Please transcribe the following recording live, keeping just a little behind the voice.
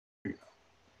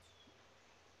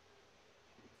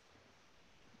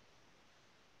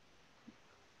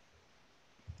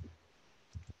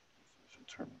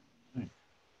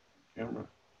Camera.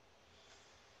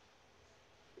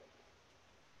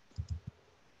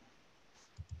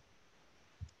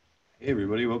 Hey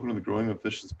everybody, welcome to the Growing with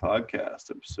Fishes podcast,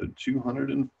 episode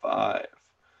 205.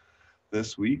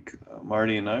 This week,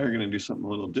 Marty and I are going to do something a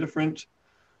little different.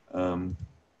 Um,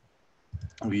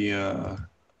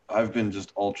 I've been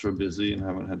just ultra busy and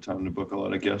haven't had time to book a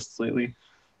lot of guests lately.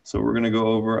 So we're going to go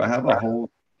over, I have a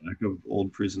whole stack of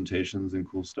old presentations and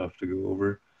cool stuff to go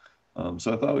over.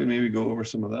 So I thought we'd maybe go over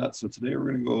some of that. So today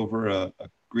we're going to go over a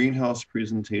greenhouse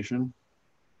presentation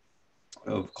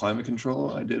of climate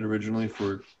control I did originally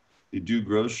for the Do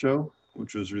Grows show,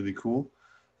 which was really cool.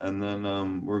 And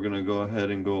then we're going to go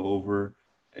ahead and go over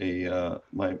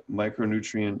my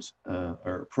micronutrient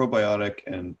or probiotic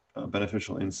and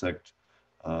beneficial insect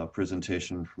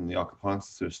presentation from the Aquaponics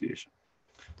Association.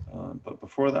 But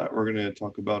before that, we're going to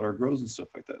talk about our grows and stuff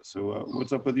like that. So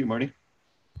what's up with you, Marty?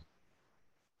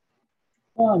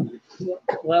 Well,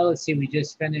 let's see, we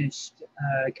just finished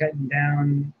cutting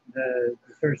down the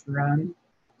first run.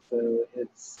 So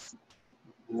it's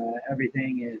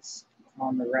everything is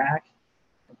on the rack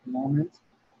at the moment.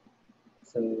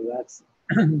 So that's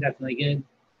definitely good.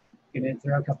 Gonna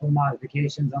throw a couple of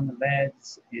modifications on the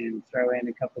beds and throw in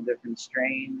a couple different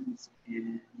strains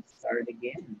and start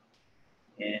again.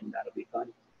 And that'll be fun.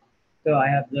 So I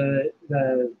have the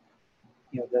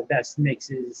best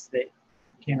mixes that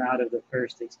came out of the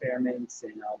first experiments,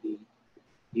 and I'll be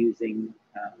using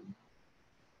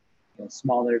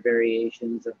smaller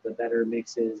variations of the better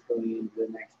mixes going into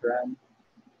the next run.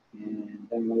 And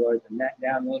then we'll lower the net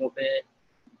down a little bit.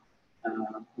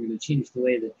 We're going to change the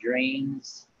way the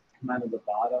drains come out of the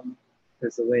bottom,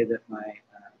 because the way that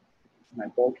my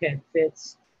bulkhead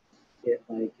fits, it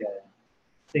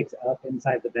sticks up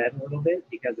inside the bed a little bit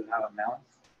because of how it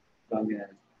mounts. So I'm going to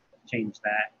change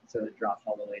that so it drops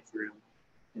all the way through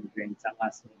and drains that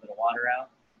last little bit of water out.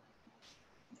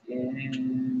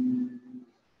 And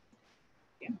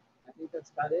yeah, I think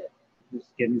that's about it.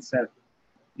 Just getting stuff,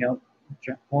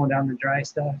 pulling down the dry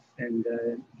stuff and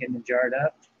getting it jarred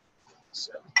up.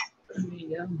 So there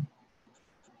you go.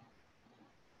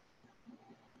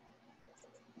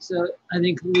 So I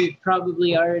think we've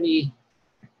probably already,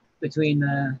 between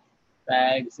the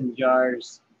bags and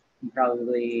jars,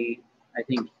 probably, I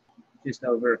think, just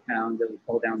over a pound that we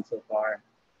pulled down so far.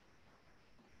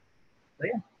 So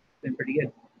yeah, it's been pretty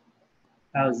good.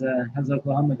 How's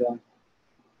Oklahoma going?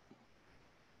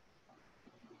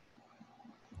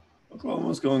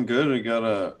 Oklahoma's going good. I got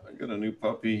a new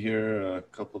puppy here a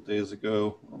couple days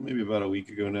ago, well, maybe about a week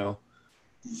ago now.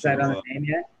 Is that on the name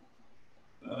yet?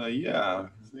 Yeah,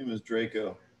 his name is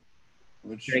Draco.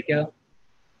 Draco?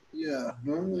 Yeah,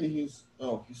 normally he's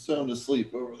sound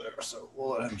asleep over there, so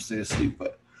we'll let him stay asleep.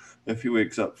 But if he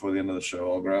wakes up before the end of the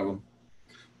show, I'll grab him.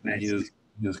 Nice.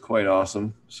 He is quite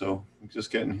awesome. So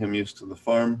just getting him used to the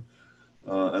farm,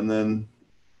 and then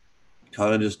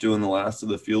kind of just doing the last of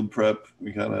the field prep.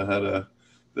 We kind of had a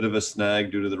bit of a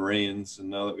snag due to the rains, and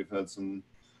now that we've had some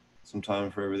time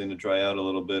for everything to dry out a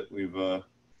little bit, we've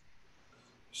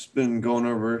just been going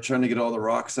over trying to get all the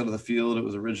rocks out of the field. It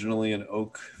was originally an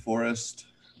oak forest.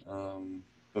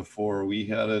 Before we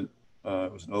had it,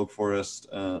 it was an oak forest.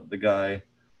 The guy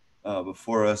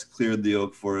before us cleared the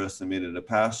oak forest and made it a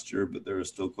pasture, but there were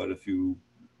still quite a few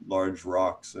large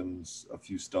rocks and a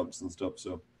few stumps and stuff.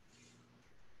 So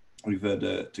we've had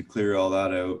to clear all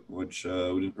that out, which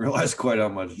we didn't realize quite how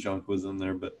much junk was in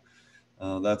there, but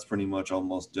that's pretty much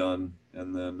almost done.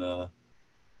 And then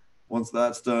once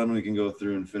that's done, we can go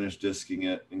through and finish disking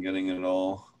it and getting it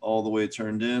all the way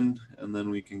turned in, and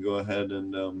then we can go ahead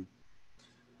and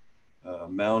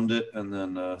mound it, and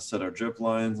then set our drip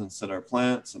lines and set our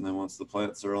plants. And then once the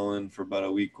plants are all in for about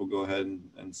a week, we'll go ahead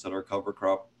and set our cover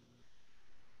crop,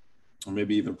 or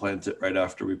maybe even plant it right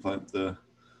after we plant the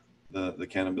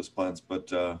cannabis plants, but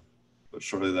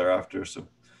shortly thereafter. So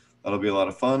that'll be a lot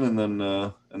of fun, and then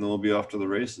we'll be off to the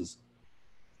races.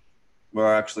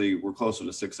 We're closer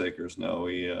to 6 acres now.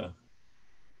 We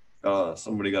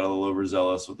somebody got a little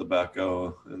overzealous with the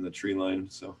backhoe and the tree line,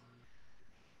 so.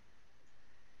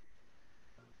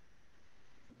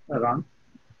 Right on.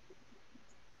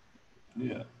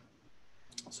 Yeah.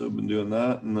 So I've been doing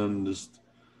that, and then just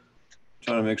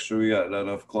trying to make sure we got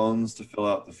enough clones to fill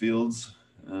out the fields,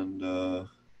 and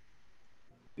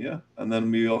yeah. And then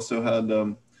we also had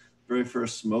very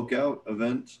first smokeout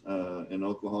event in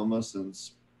Oklahoma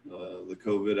since the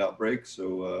COVID outbreak.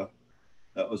 So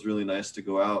that was really nice to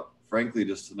go out. Frankly,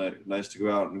 just nice to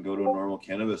go out and go to a normal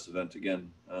cannabis event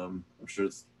again. I'm sure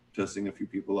it's pissing a few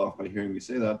people off by hearing me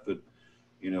say that, but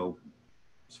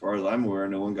as far as I'm aware,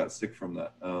 no one got sick from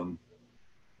that.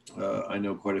 I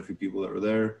know quite a few people that were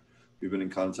there. we've been in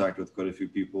contact with quite a few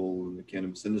people in the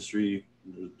cannabis industry.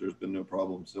 There's been no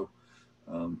problem. So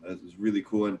it's really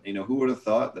cool. And who would have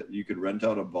thought that you could rent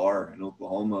out a bar in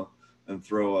Oklahoma and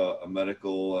throw a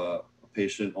medical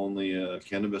patient only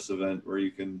cannabis event where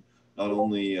you can not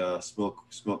only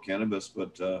smoke cannabis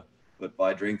but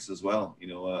buy drinks as well.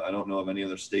 I don't know of any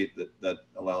other state that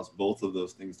allows both of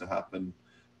those things to happen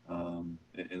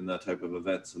in that type of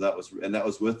event. So that was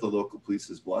with the local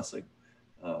police's blessing.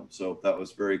 So that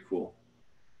was very cool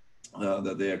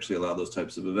that they actually allow those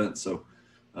types of events. So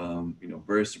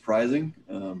very surprising,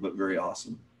 but very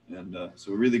awesome. And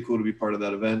so really cool to be part of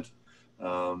that event.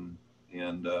 And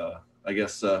I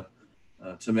guess to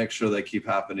make sure they keep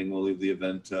happening, we'll leave the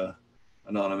event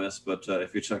anonymous. But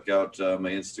if you check out my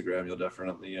Instagram, you'll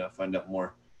definitely find out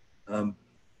more.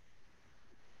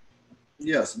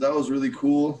 Yeah, so that was really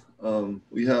cool.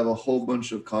 We have a whole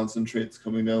bunch of concentrates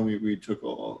coming down. We took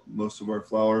most of our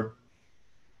flower.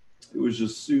 It was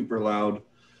just super loud.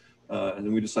 And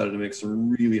then we decided to make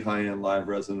some really high-end live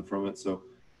resin from it. So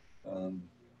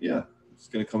yeah, it's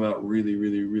going to come out really,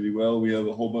 really, really well. We have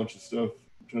a whole bunch of stuff.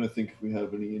 I'm trying to think if we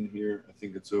have any in here. I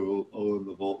think it's all in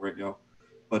the vault right now.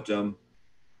 But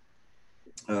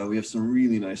we have some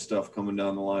really nice stuff coming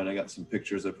down the line. I got some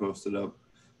pictures I posted up.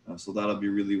 So that'll be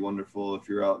really wonderful. If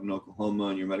you're out in Oklahoma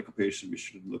and you're a medical patient, be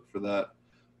sure to look for that.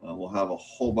 We'll have a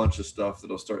whole bunch of stuff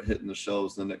that'll start hitting the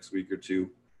shelves in the next week or two.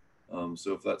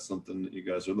 So if that's something that you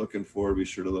guys are looking for, be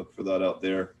sure to look for that out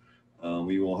there.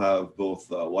 We will have both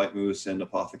White Moose and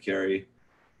Apothecary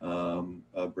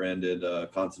branded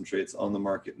concentrates on the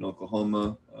market in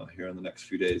Oklahoma here in the next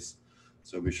few days.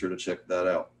 So be sure to check that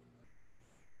out.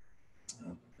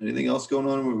 Anything else going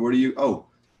on? Where do you? Oh,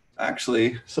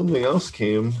 actually, something else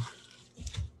came.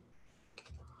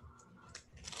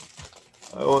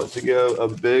 I want to give a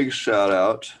big shout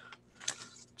out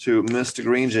to Mr.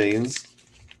 Green Jeans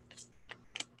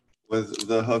with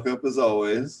the hookup as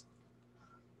always.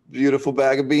 Beautiful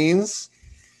bag of beans.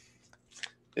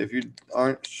 If you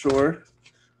aren't sure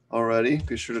already,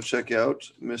 be sure to check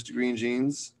out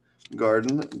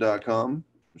mrgreenjeansgarden.com.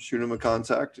 Shoot him a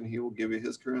contact and he will give you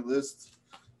his current list.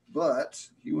 But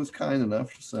he was kind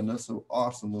enough to send us an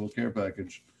awesome little care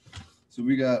package. So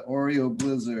we got Oreo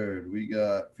Blizzard, we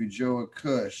got Feijoa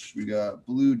Kush, we got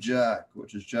Blue Jack,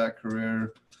 which is Jack Herrera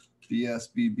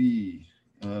BSBB.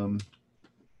 The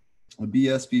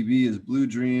BSBB is Blue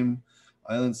Dream,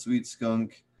 Island Sweet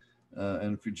Skunk,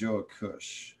 and Feijoa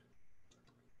Kush.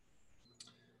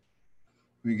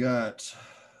 We got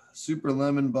Super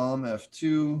Lemon Bomb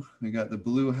F2. We got the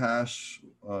Blue Hash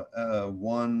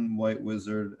 1 White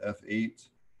Wizard F8.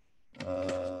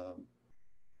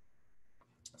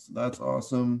 So that's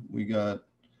awesome. We got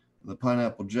the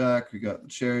Pineapple Jack. We got the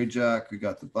Cherry Jack. We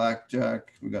got the Black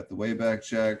Jack. We got the Wayback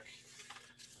Jack.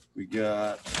 We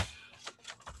got,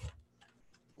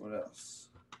 what else?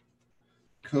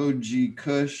 Koji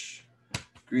Kush,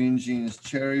 Green Jeans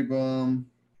Cherry Bomb,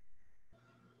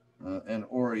 and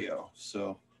Oreo.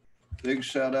 So big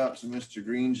shout out to Mr.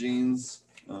 Green Jeans.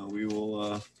 We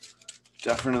will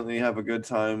definitely have a good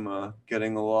time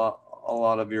getting a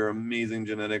lot of your amazing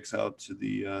genetics out to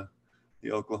the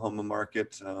Oklahoma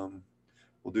market.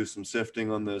 We'll do some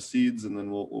sifting on the seeds, and then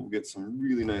we'll get some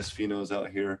really nice phenos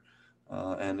out here.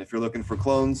 And if you're looking for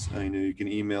clones, you can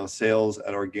email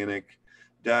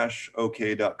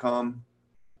sales@organic-ok.com,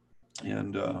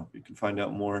 and you can find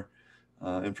out more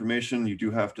information. You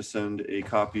do have to send a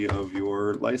copy of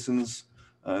your license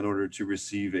in order to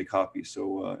receive a copy.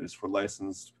 So it's for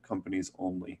licensed companies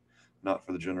only, not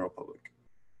for the general public.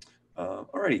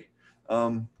 Alrighty.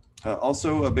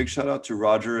 Also, a big shout out to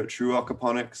Roger at True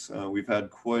Aquaponics. We've had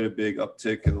quite a big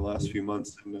uptick in the last few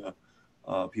months in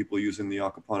people using the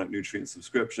aquaponic nutrient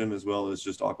subscription, as well as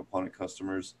just aquaponic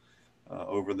customers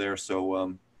over there.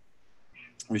 So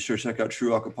be sure to check out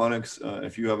True Aquaponics.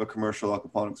 If you have a commercial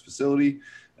aquaponics facility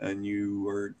and you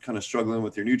are kind of struggling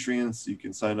with your nutrients, you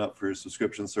can sign up for a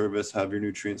subscription service, have your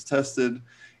nutrients tested,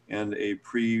 and a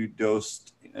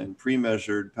pre-dosed and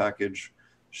pre-measured package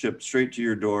shipped straight to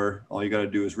your door. All you got to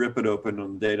do is rip it open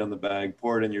on the date on the bag,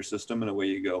 pour it in your system, and away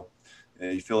you go.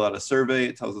 You fill out a survey.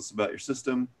 It tells us about your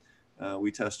system.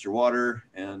 We test your water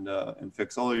and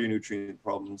fix all of your nutrient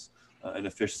problems in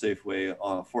a fish-safe way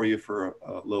for you for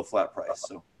a low flat price.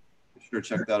 So be sure to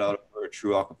check that out at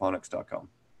trueaquaponics.com.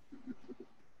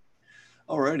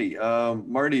 Alrighty,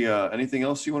 Marty, anything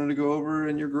else you wanted to go over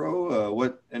in your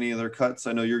grow? Any other cuts?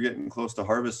 I know you're getting close to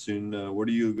harvest soon. What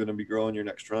are you going to be growing your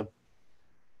next run?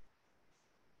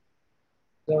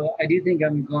 So I do think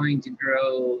I'm going to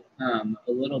grow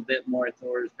a little bit more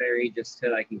Thorsberry just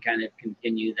so I can kind of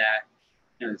continue that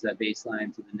as a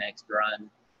baseline to the next run.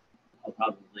 I'll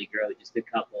probably grow just a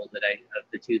couple of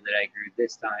the two that I grew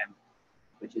this time,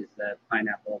 which is the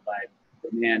pineapple by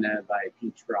banana by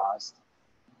Peach Frost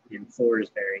and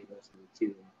Thorsberry. Those are the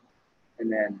two.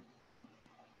 And then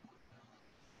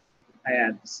I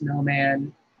have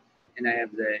Snowman, and I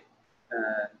have the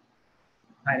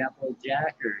Pineapple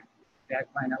Jack or Jack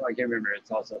Pineapple. I can't remember. It's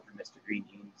also from Mr. Green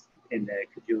Jeans in the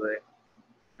Kajoa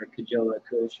or Kajoa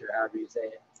Kush or however you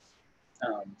say it.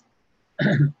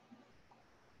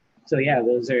 So yeah,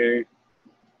 those are.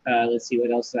 Let's see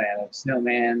what else I have.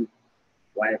 Snowman,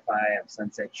 Wi-Fi. I have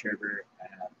Sunset Sherbert. I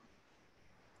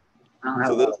don't have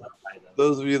So a lot of Wi-Fi though.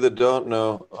 those of you that don't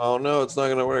know, oh no, it's not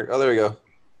going to work. Oh, there we go.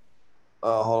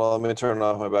 Hold on, let me turn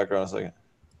off my background a second.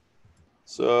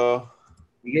 So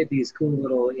You get these cool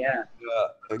little, yeah.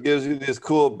 It gives you these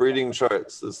cool breeding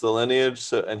charts. It's the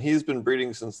lineage, and he's been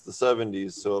breeding since the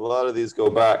 70s. So a lot of these go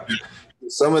back.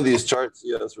 Some of these charts,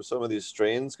 yes, for some of these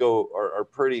strains are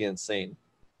pretty insane.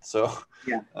 So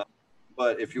yeah.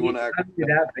 But if you want to do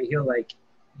that, but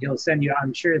he'll send you.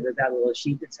 I'm sure that little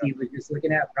sheet that Steve was just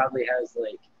looking at probably has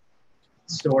like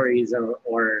stories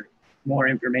or more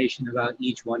information about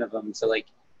each one of them. So like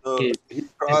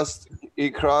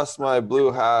he crossed my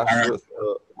blue hash with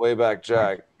Wayback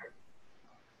Jack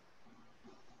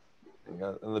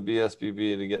and the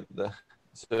BSBB to get the.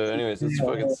 So anyways, it's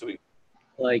fucking sweet.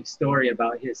 Like story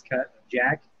about his cut of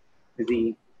Jack, has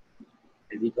he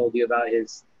told you about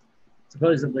his?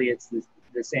 Supposedly it's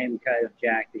the same cut of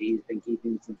Jack that he's been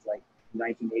keeping since like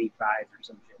 1985 or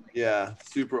some shit. Like that.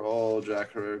 Super old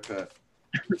Jack Herrera cut.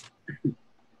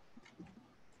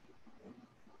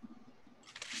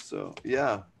 So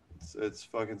yeah, it's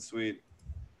fucking sweet.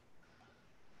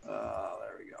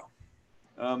 There we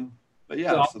go. But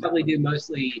yeah, so I'll probably do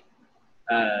mostly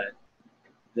the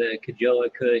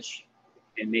Kajoa Kush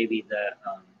and maybe the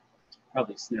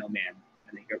probably Snowman.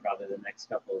 I think are probably the next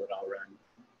couple that I'll run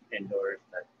indoors,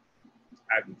 but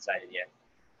I haven't decided yet.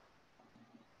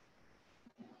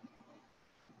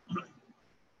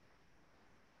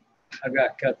 I've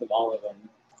got cuts of all of them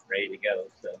ready to go.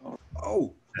 So.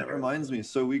 Oh, that reminds me.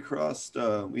 So we crossed.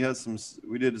 We did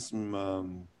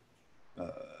some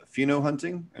pheno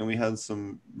hunting, and we had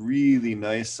some really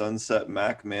nice Sunset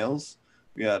Mac males.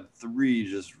 We had 3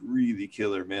 just really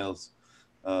killer males.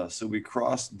 So we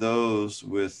crossed those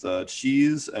with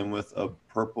cheese and with a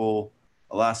purple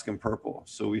Alaskan purple.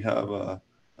 So we have a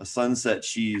sunset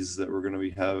cheese that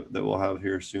we'll have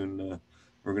here soon.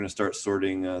 We're going to start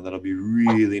sorting. That'll be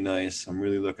really nice. I'm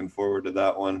really looking forward to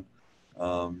that one.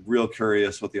 Real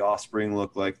curious what the offspring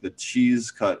look like. The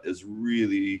cheese cut is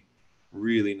really,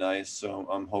 really nice. So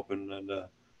I'm hoping that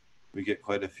we get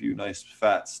quite a few nice,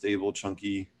 fat, stable,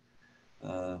 chunky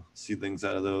seedlings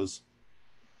out of those.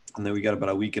 And then we got about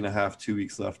a week and a half, 2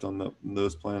 weeks left on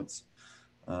those plants.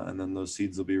 And then those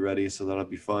seeds will be ready. So that'll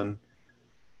be fun.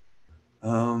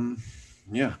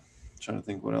 Yeah, trying to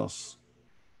think what else.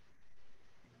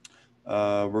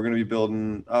 We're going to be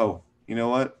building. Oh, you know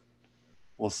what?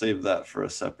 We'll save that for a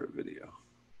separate video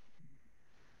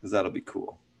because that'll be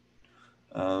cool.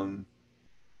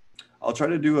 I'll try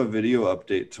to do a video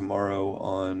update tomorrow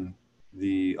on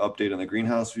the update on the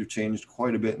greenhouse. We've changed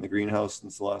quite a bit in the greenhouse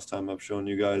since the last time I've shown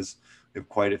you guys. We have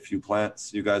quite a few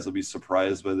plants. You guys will be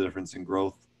surprised by the difference in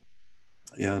growth.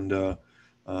 And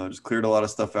just cleared a lot of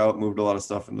stuff out, moved a lot of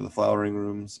stuff into the flowering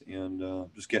rooms, and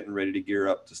just getting ready to gear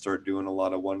up to start doing a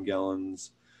lot of 1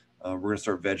 gallons. We're going to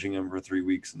start vegging them for 3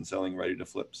 weeks and selling ready to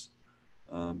flips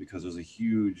because there's a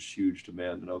huge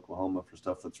demand in Oklahoma for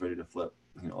stuff that's ready to flip.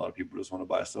 You know, a lot of people just want to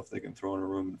buy stuff they can throw in a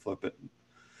room and flip it.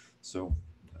 So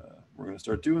we're going to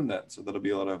start doing that. So that'll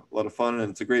be a lot of fun,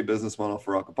 and it's a great business model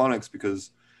for aquaponics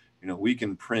because, you know, we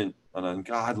can print an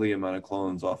ungodly amount of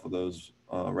clones off of those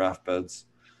raft beds.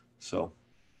 So,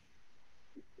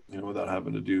 you know, without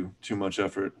having to do too much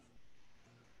effort.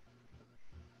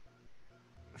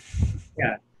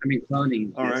 Yeah, I mean,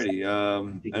 cloning.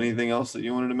 Alrighty. Anything else that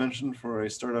you wanted to mention before I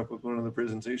start up with one of the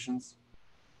presentations?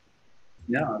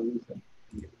 No, I don't think so.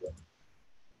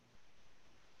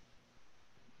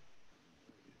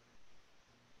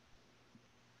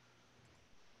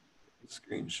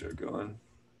 Screen share going.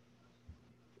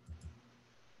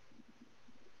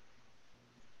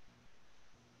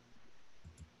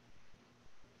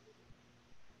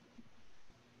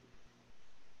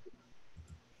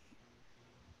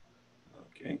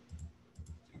 Okay,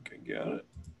 I think I got it.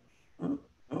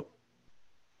 Oh,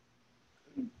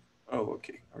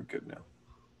 okay, we're good now.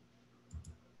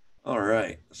 All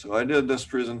right, so I did this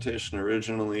presentation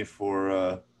originally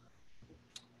for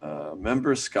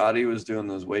remember Scotty was doing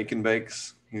those wake and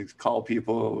bakes. He'd call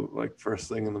people like first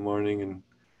thing in the morning, and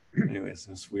anyways,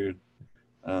 it's weird.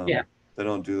 Yeah. they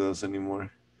don't do those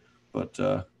anymore. But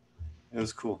it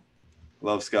was cool.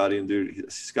 Love Scotty, and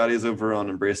dude, Scotty is over on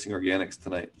Embracing Organics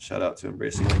tonight. Shout out to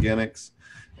Embracing Organics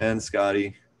and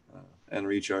Scotty and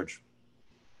Recharge.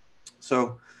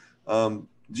 So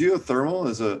geothermal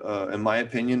is in my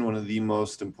opinion, one of the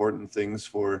most important things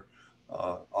for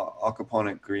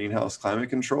aquaponic greenhouse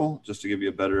climate control. Just to give you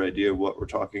a better idea of what we're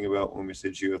talking about when we say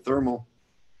geothermal,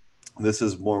 this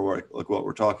is more like what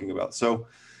we're talking about. So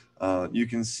you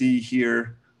can see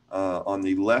here on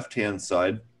the left-hand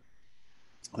side,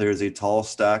 there's a tall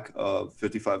stack of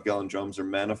 55-gallon drums or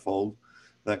manifold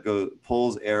that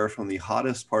pulls air from the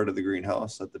hottest part of the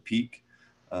greenhouse at the peak.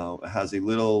 It has a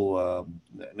little,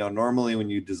 now normally when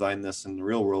you design this in the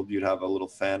real world, you'd have a little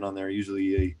fan on there,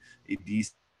 usually a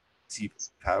DC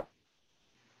powered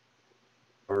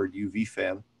UV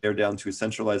fan, air down to a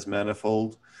centralized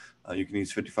manifold. You can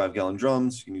use 55-gallon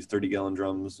drums, you can use 30-gallon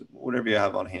drums, whatever you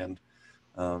have on hand.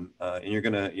 And you're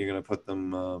gonna put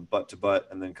them butt to butt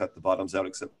and then cut the bottoms out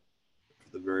except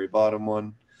for the very bottom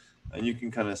one. And you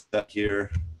can kind of step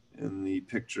here in the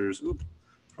pictures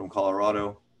from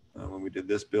Colorado when we did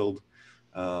this build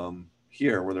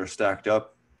here where they're stacked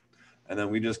up. And then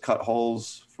we just cut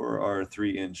holes for our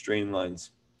 3-inch drain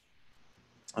lines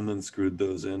and then screwed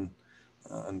those in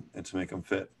and to make them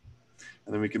fit.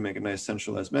 And then we can make a nice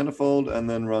centralized manifold and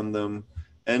then run them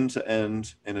end to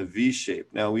end in a V shape.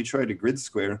 Now we tried a grid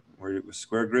square where it was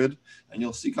square grid, and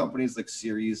you'll see companies like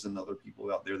Ceres and other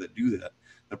people out there that do that.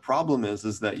 The problem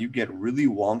is that you get really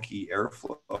wonky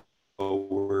airflow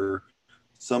where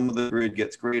some of the grid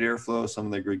gets great airflow, some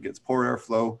of the grid gets poor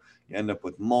airflow. You end up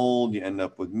with mold, you end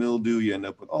up with mildew, you end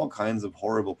up with all kinds of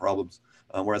horrible problems.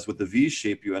 Whereas with the V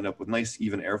shape, you end up with nice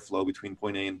even airflow between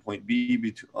point A and point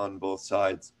B on both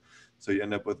sides. So you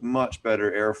end up with much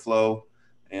better airflow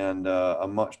and a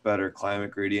much better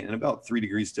climate gradient, and about 3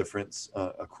 degrees difference,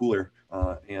 a cooler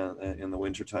in the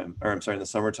wintertime, or I'm sorry, in the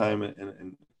summertime,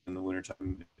 and in the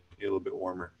wintertime, a little bit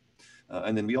warmer.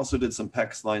 And then we also did some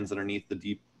PEX lines underneath the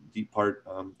deep part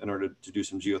in order to do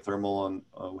some geothermal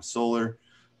on with solar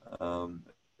to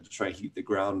try and heat the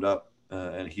ground up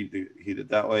and heat it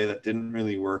that way. That didn't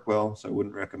really work well, so I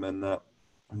wouldn't recommend that.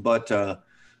 But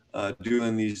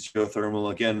doing these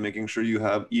geothermal, again, making sure you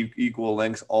have equal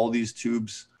lengths. All these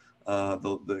tubes,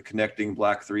 the connecting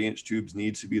black 3-inch tubes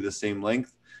need to be the same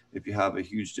length. If you have a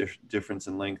huge difference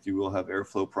in length, you will have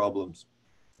airflow problems.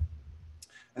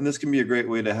 And this can be a great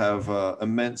way to have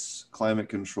immense climate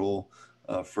control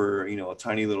for a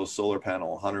tiny little solar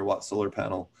panel, 100-watt solar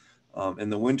panel. In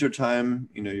the wintertime,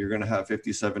 you're going to have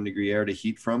 57-degree air to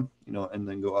heat from, and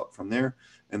then go up from there.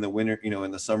 In the winter,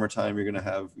 in the summertime, you're going to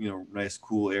have, nice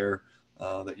cool air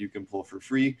that you can pull for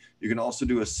free. You can also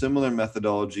do a similar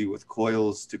methodology with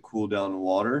coils to cool down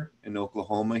water. In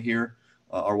Oklahoma here,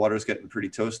 our water's getting pretty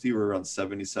toasty. We're around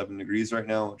 77 degrees right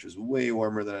now, which is way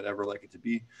warmer than I'd ever like it to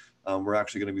be. We're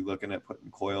actually going to be looking at putting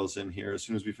coils in here as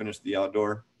soon as we finish the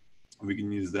outdoor. We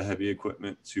can use the heavy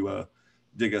equipment to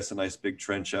dig us a nice big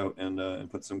trench out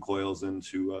and put some coils in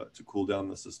to cool down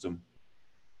the system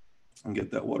and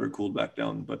get that water cooled back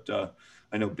down. But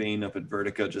I know Bain up at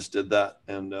Vertica just did that,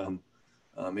 and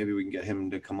maybe we can get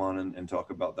him to come on and talk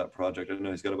about that project. I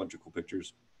know he's got a bunch of cool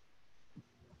pictures.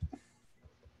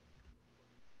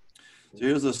 So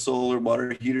here's the solar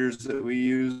water heaters that we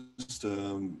used.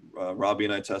 Robbie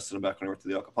and I tested them back when I worked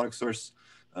at the Aquaponics Source.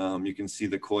 You can see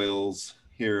the coils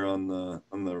here on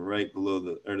the right below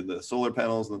the solar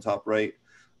panels on the top right.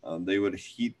 They would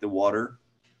heat the water,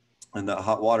 and that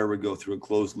hot water would go through a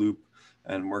closed loop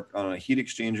and work on a heat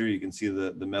exchanger. You can see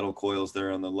the metal coils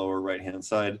there on the lower right hand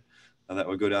side. That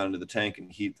would go down into the tank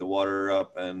and heat the water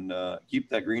up and keep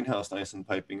that greenhouse nice and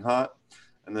piping hot.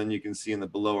 And then you can see in the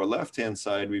below or left hand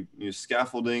side, we use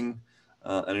scaffolding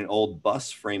and an old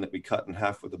bus frame that we cut in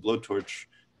half with a blowtorch,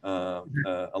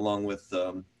 along with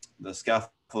the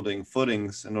scaffolding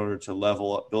footings in order to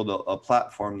level up, build a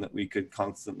platform that we could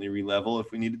constantly re-level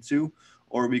if we needed to,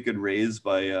 or we could raise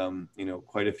by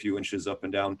quite a few inches up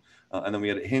and down. And then we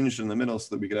had it hinged in the middle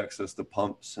so that we could access the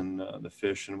pumps and the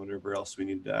fish and whatever else we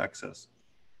needed to access.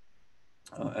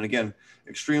 And again,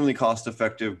 extremely cost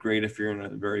effective, great if you're in a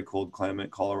very cold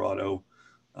climate, Colorado,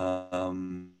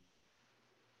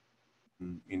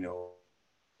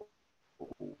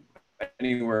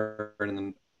 anywhere in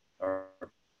the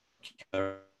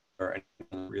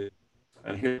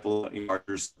and here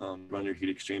run your heat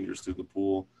exchangers through the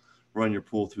pool, run your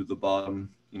pool through the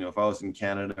bottom. If I was in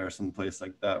Canada or someplace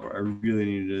like that where I really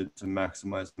needed to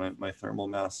maximize my thermal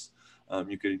mass,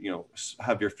 you could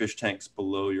have your fish tanks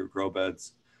below your grow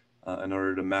beds in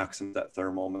order to maximize that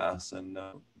thermal mass and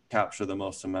capture the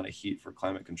most amount of heat for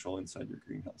climate control inside your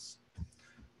greenhouse.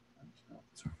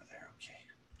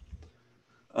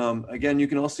 Again, you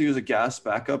can also use a gas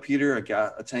backup heater. A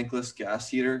tankless gas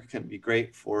heater can be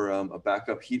great for a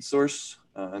backup heat source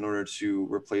in order to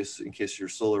replace, in case your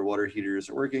solar water heaters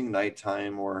are working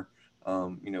nighttime, or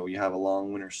you have a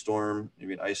long winter storm,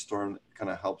 maybe an ice storm that kind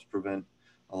of helps prevent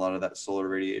a lot of that solar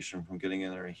radiation from getting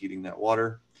in there and heating that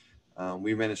water.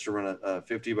 We managed to run a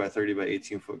 50 by 30 by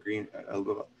 18 foot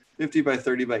 50 by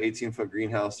 30 by 18 foot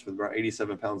greenhouse with about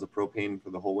 87 pounds of propane for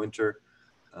the whole winter,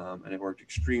 and it worked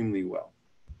extremely well.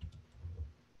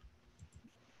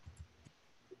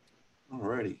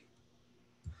 Alrighty.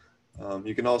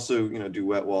 You can also, do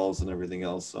wet walls and everything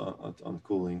else on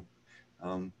cooling.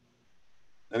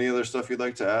 Any other stuff you'd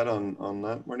like to add on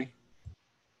that, Marty?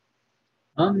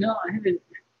 No, I haven't.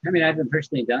 I mean, I haven't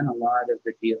personally done a lot of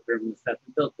the geothermal stuff.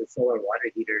 I built the solar water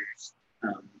heaters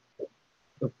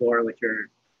before, which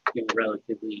are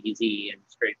relatively easy and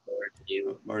straightforward to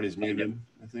do. Marty's muted,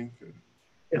 I think.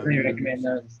 Definitely recommend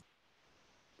those.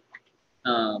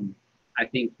 I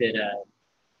think that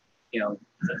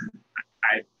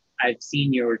I've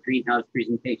seen your greenhouse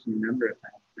presentation a number of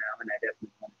times now, and I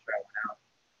definitely want to try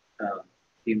one out.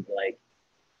 Seems like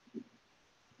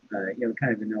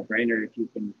kind of a no-brainer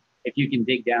if you can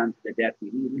dig down to the depth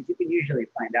you need, which you can usually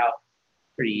find out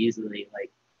pretty easily,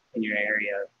 like in your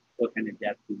area, what kind of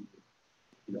depth you need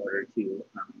in order to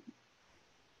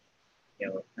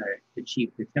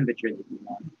achieve the temperature that you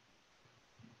want.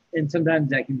 And sometimes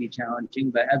that can be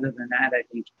challenging, but other than that, I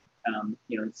think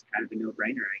it's kind of a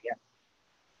no-brainer, I guess.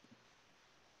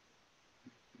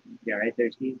 Yeah, right there,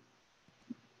 Steve.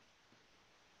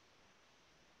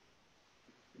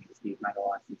 Steve might have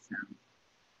lost his sound.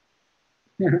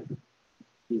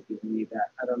 Steve giving me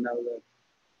that. I don't know.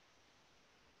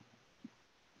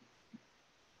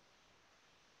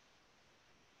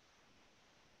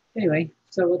 Anyway,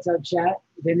 so what's up, chat?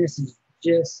 Dennis is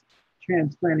just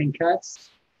transplanting cuts.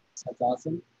 That's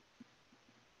awesome.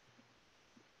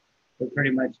 We're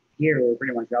pretty much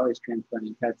always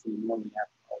transplanting cuts anymore. We have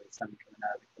always something coming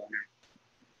out of the corner.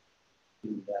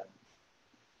 And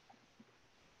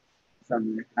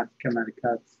some have to come out of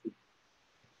cuts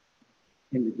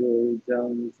individual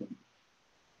zones. And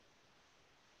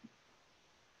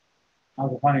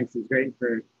aquaponics is great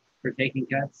for taking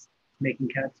cuts, making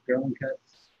cuts, growing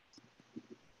cuts.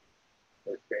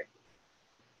 That's great.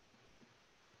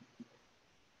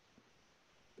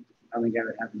 I only got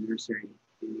to have a nursery.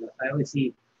 I always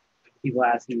see people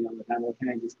asking me all the time, well, can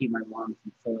I just keep my lawn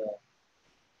in soil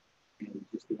and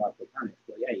just do aquaponics?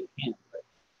 Well, yeah, you can, but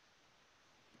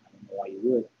I don't know why you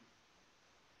would.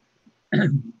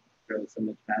 Grow so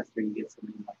much faster and get so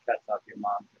many more cuts off your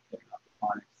lawn for putting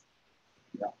aquaponics.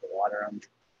 You don't have to water them.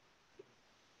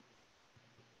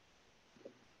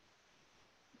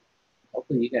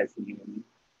 Hopefully you guys can hear me.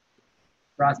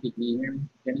 Frosty, can you hear me?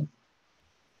 Dennis?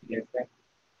 You guys there?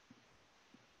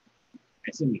 I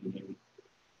assume you can hear me.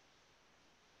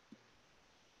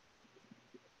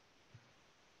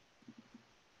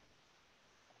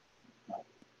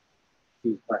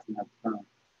 He's busting up the phone.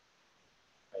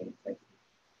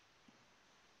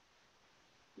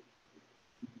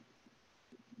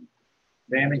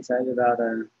 Very excited about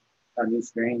our new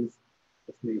strains.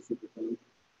 It's going to be super cool.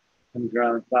 Haven't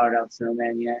grown flowered out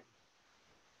snowman yet.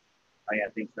 Oh yeah,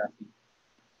 thanks, Rusty.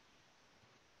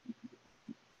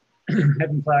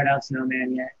 Haven't flowered out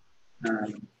snowman yet.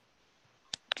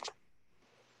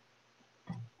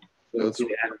 So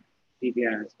see if you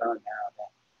on his phone now.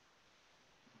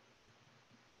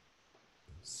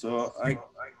 So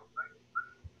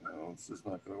no, this is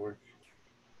not going to work.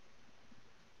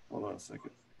 Hold on a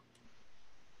second.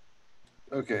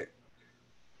 Okay.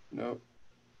 Nope.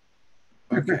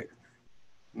 Okay.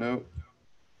 Nope.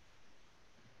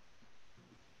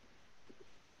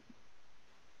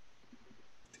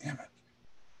 Damn it.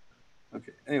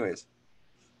 Okay. Anyways,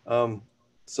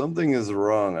 something is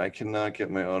wrong. I cannot get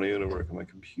my audio to work on my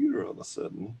computer all of a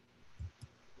sudden.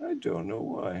 I don't know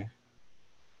why.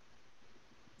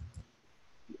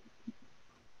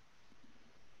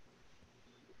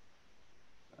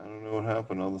 I don't know what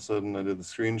happened. All of a sudden, I did the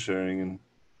screen sharing and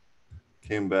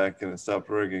came back and it stopped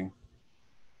working.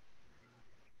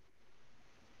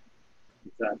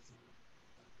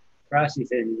 Frosty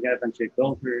said he's got a bunch of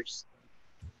gophers,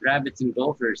 rabbits and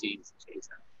gophers he used to chase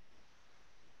them.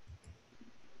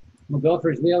 Well,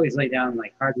 gophers, we always lay down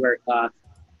like hardware cloth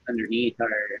underneath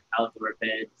our outdoor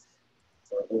beds.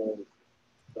 So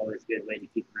it's always a good way to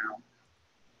keep them out.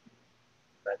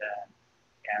 But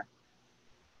yeah,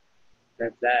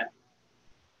 that's that.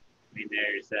 I mean,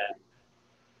 there's I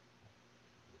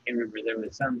can't remember, there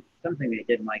was something they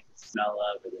didn't like the smell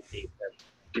of or the taste of.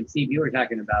 And Steve, you were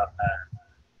talking about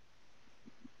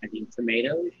I think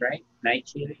tomatoes, right?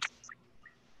 Nightshades.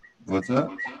 What's that?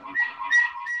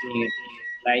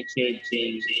 Nightshades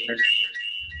being determined.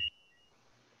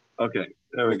 Okay,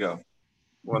 there we go.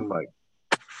 One mic.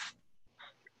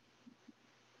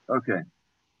 Okay.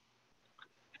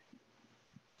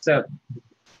 So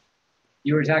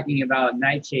you were talking about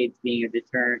nightshades being a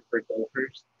deterrent for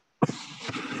gophers.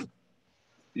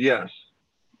 Yes.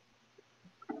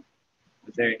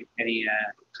 Was there any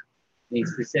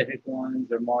specific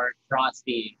ones, or more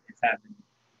frosty is having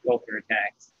gopher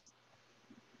attacks?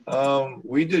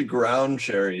 We did ground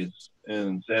cherries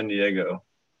in San Diego,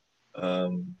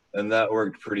 and that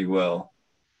worked pretty well.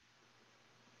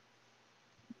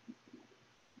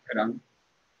 Right on.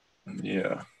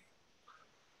 Yeah.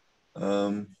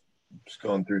 Just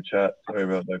going through chat. Sorry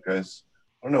about that, guys.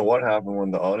 I don't know what happened when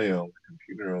the audio on the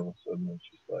computer all of a sudden was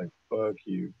just like, fuck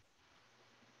you.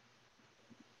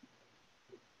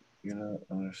 You don't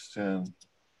understand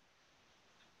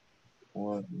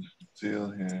what is the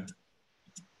deal here.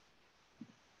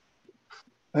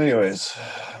 Anyways,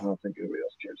 I don't think anybody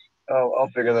else cares. I'll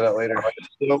figure that out later.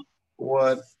 So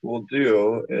what we'll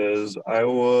do is I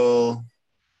will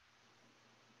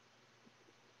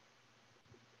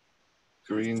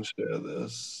screen share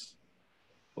this.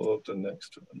 Pull up the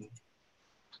next one.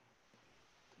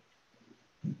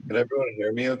 Can everyone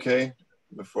hear me okay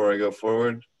before I go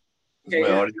forward? Is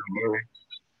my audio low?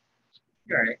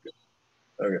 All right.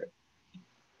 Okay.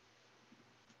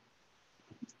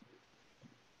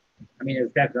 I mean,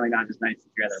 it's definitely not as nice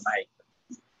as your other mic.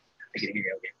 I can hear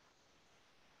you okay.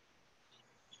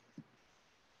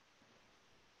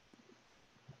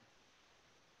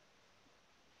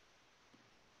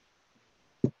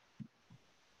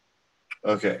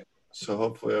 Okay, so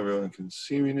hopefully everyone can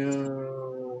see me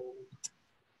now.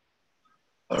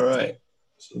 All right,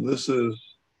 so this is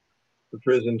the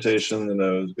presentation that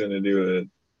I was going to do at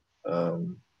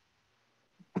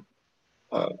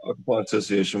Aquaponics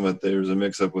Association, but there was a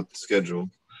mix-up with the schedule.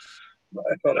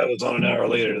 I thought I was on an hour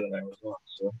later than I was on,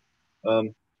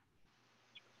 so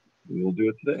we will do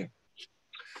it today.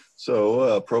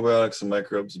 So probiotics and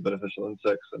microbes, beneficial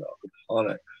insects, and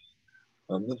aquaponics.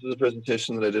 This is a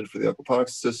presentation that I did for the Aquaponics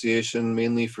Association,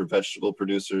 mainly for vegetable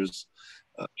producers,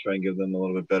 try and give them a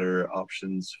little bit better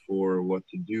options for what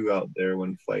to do out there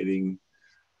when fighting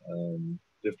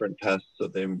different pests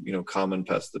that they, common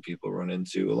pests that people run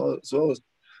into, as well as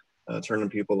turning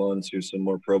people on to some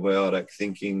more probiotic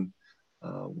thinking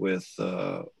with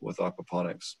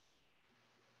aquaponics.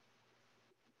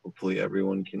 Hopefully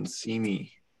everyone can see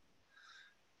me.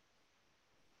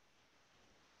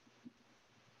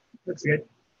 Looks good.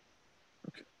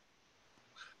 Okay.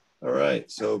 All right,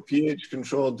 so pH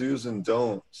control do's and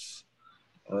don'ts.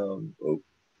 Go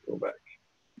back.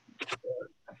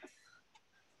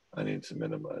 I need to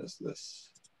minimize this.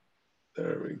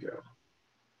 There we go.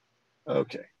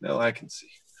 Okay, now I can see.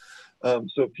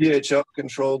 So pH up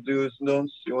control do's and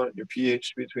don'ts. You want your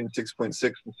pH between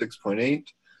 6.6 and 6.8.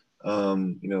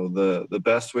 The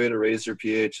best way to raise your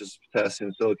pH is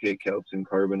potassium silicate calcium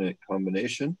carbonate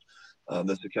combination.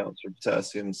 This accounts for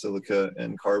potassium, silica,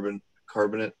 and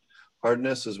carbonate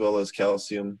hardness, as well as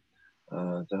calcium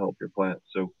to help your plant.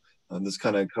 So this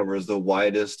kind of covers the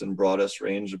widest and broadest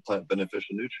range of plant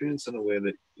beneficial nutrients in a way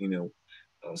that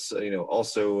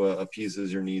also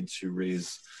appeases your need to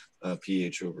raise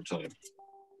pH over time.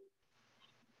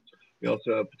 We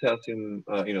also have potassium.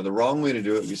 The wrong way to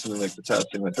do it would be something like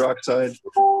potassium hydroxide,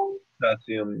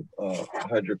 potassium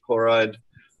hydrochloride,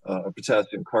 or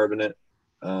potassium carbonate.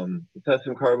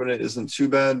 Potassium carbonate isn't too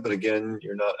bad, but again,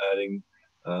 you're not adding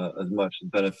as much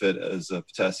benefit as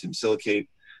potassium silicate.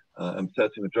 And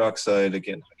potassium hydroxide,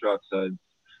 again, hydroxides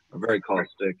are very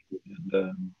caustic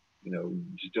and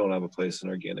just don't have a place in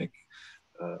organic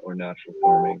or natural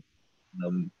farming.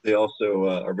 They also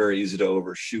are very easy to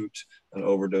overshoot and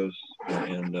overdose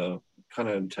and kind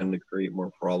of tend to create more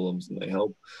problems than they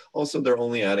help. Also, they're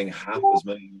only adding half as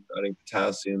many, adding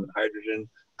potassium, hydrogen.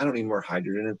 I don't need more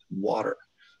hydrogen, it's water.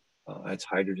 It's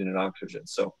hydrogen and oxygen.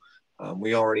 So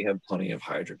we already have plenty of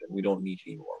hydrogen. We don't need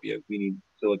any more. We need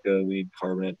silica, we need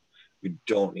carbonate. We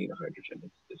don't need hydrogen.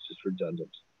 It's just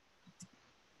redundant.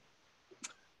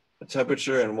 A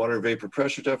temperature and water vapor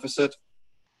pressure deficit.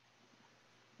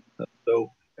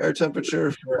 So air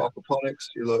temperature for aquaponics,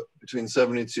 you look between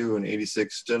 72 and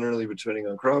 86, generally depending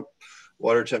on crop.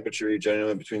 Water temperature,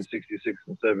 generally between 66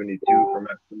 and 72 for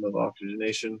maximum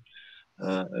oxygenation,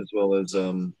 as well as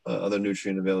other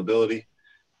nutrient availability.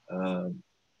 I'm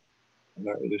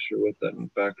not really sure what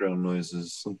that background noise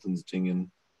is. Something's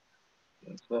dinging.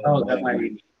 Oh, that might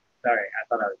be. Sorry, I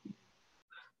thought I was.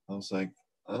 I was like,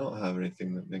 I don't have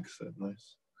anything that makes that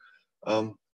noise.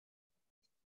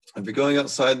 If you're going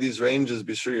outside these ranges,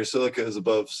 be sure your silica is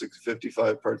above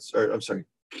 55 parts, or I'm sorry,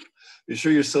 be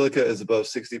sure your silica is above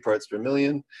 60 parts per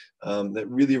million. That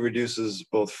really reduces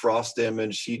both frost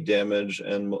damage, heat damage,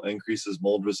 and increases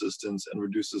mold resistance and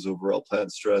reduces overall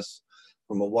plant stress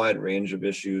from a wide range of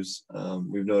issues.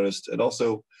 We've noticed it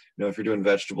also, if you're doing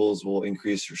vegetables, will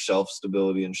increase your shelf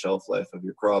stability and shelf life of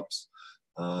your crops.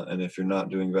 And if you're not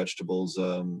doing vegetables,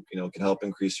 it can help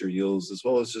increase your yields as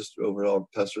well as just overall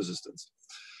pest resistance.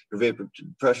 Your vapor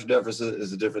pressure deficit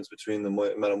is the difference between the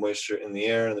amount of moisture in the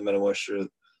air and the amount of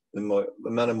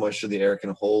moisture the air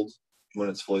can hold when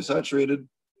it's fully saturated.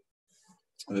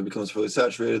 When it becomes fully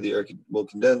saturated, the air will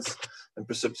condense and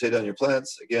precipitate on your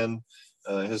plants. Again,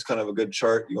 here's kind of a good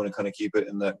chart. You want to kind of keep it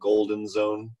in that golden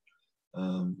zone.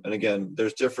 And again,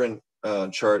 there's different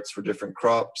charts for different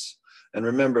crops. And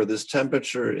remember, this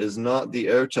temperature is not the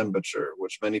air temperature,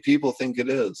 which many people think it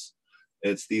is.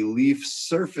 It's the leaf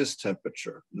surface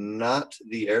temperature, not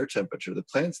the air temperature. The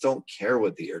plants don't care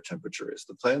what the air temperature is.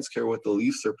 The plants care what the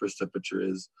leaf surface temperature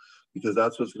is, because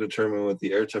that's what's going to determine what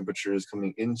the air temperature is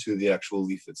coming into the actual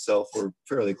leaf itself, or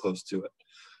fairly close to it.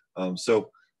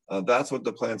 That's what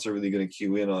the plants are really going to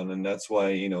cue in on. And that's why,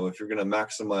 if you're going to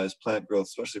maximize plant growth,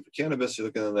 especially for cannabis, you're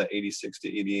looking at that 86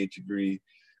 to 88 degree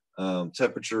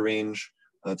temperature range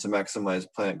to maximize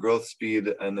plant growth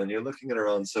speed. And then you're looking at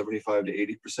around 75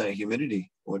 to 80% humidity,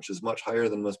 which is much higher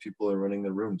than most people are running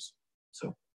their rooms.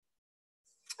 So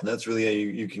that's really how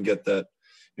you can get that,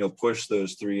 push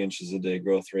those 3 inches a day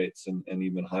growth rates and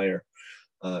even higher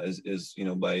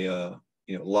by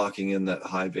locking in that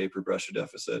high vapor pressure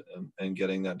deficit and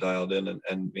getting that dialed in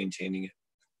and maintaining it,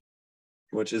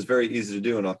 which is very easy to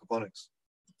do in aquaponics.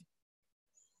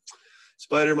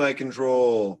 Spider mite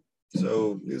control.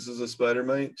 So this is a spider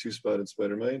mite, 2-spotted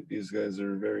spider mite. These guys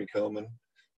are very common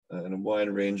in a wide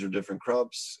range of different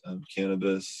crops,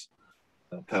 cannabis,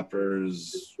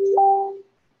 peppers,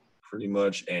 pretty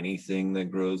much anything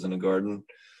that grows in a garden.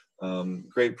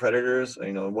 Great predators.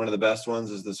 One of the best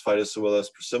ones is this Phytosuillus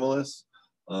persimilis.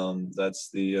 That's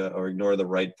or ignore the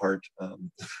right part.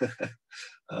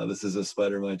 This is a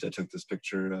spider mite. I took this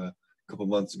picture a couple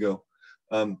months ago.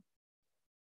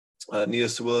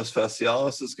 Neosuillus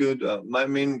fascialis is good. My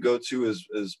main go-to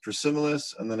is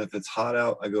persimilis, and then if it's hot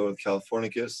out, I go with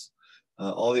Californicus.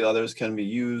 All the others can be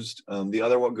used. The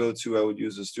other one go-to I would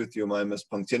use is Struthiomimus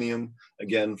punctinium,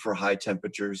 again for high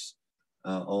temperatures,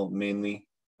 mainly.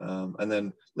 And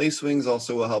then lacewings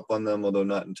also will help on them, although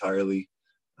not entirely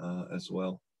as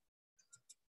well.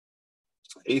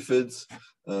 Aphids.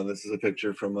 This is a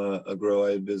picture from a grow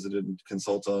I had visited and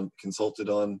consulted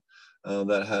on.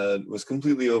 That was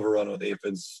completely overrun with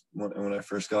aphids when I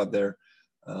first got there.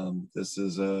 This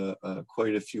is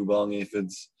quite a few bong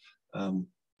aphids.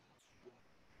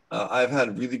 I've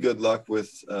had really good luck with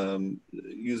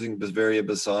using Boswellia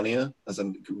bassania as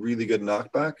a really good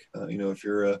knockback. If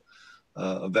you're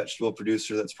a vegetable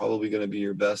producer, that's probably going to be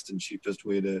your best and cheapest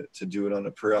way to do it on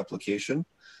a per application.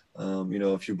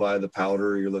 If you buy the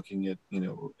powder, you're looking at,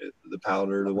 the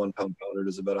powder, the 1 pound powder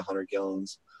is about 100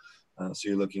 gallons. So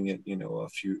you're looking at, a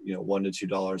few, $1 to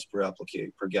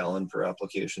 $2 per gallon per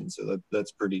application. So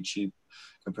that's pretty cheap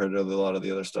compared to a lot of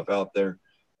the other stuff out there.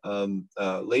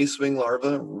 Lacewing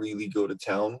larvae really go to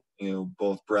town.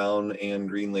 Both brown and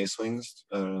green lacewings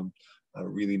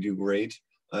really do great.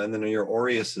 And then your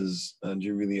Oreuses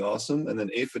do really awesome. And then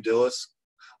Aphidillus,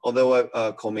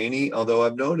 Colmani, although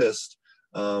I've noticed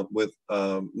with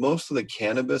most of the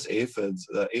cannabis aphids,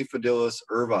 Aphidillus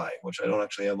ervi, which I don't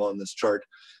actually have on this chart,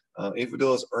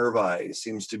 Aphidillus ervi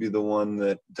seems to be the one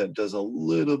that does a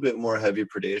little bit more heavy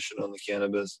predation on the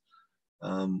cannabis.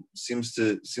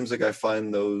 Seems like I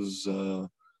find those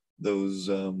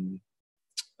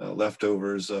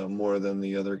leftovers more than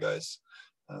the other guys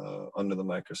under the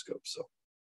microscope. So,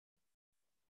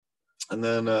 and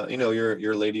then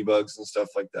your ladybugs and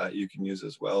stuff like that you can use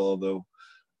as well. Although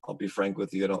I'll be frank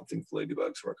with you, I don't think the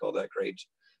ladybugs work all that great.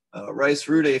 Rice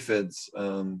root aphids.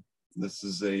 This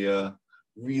is a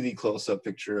really close-up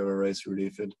picture of a rice root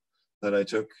aphid that I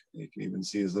took. You can even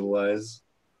see his little eyes,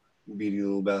 beady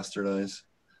little bastard eyes.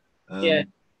 Yeah,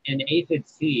 and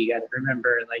aphids too, you got to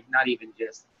remember, like, not even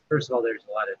just, first of all, there's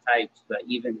a lot of types, but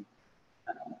even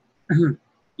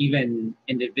even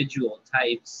individual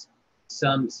types.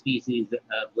 Some species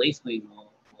of lacewing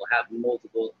will have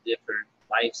multiple different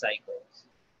life cycles.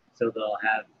 So they'll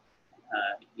have,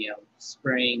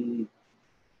 spring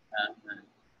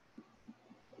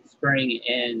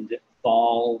and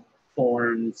fall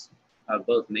forms of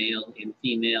both male and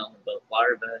female, both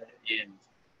larvae and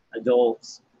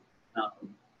adults.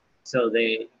 So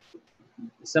they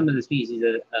some of the species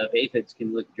of aphids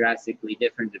can look drastically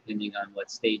different depending on what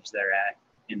stage they're at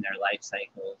in their life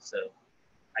cycle. So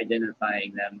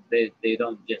identifying them, they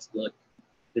don't just look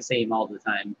the same all the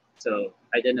time. So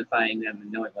identifying them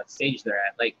and knowing what stage they're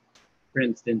at, like for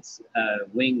instance,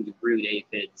 winged brood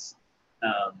aphids,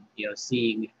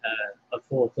 seeing a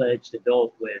full-fledged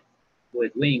adult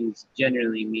with wings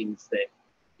generally means that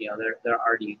they're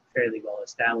already fairly well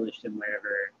established in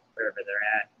wherever they're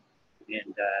at,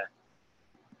 and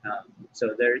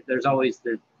so there's always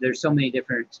there's so many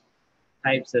different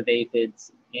types of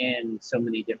aphids and so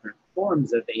many different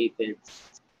forms of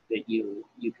aphids that you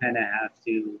kind of have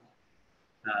to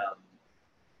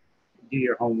do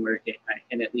your homework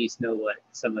and at least know what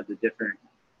some of the different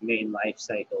main life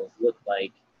cycles look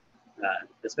like,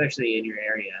 especially in your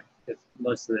area, because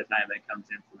most of the time it comes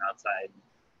in from outside.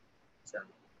 So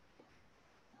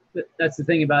that's the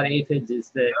thing about aphids,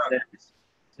 is that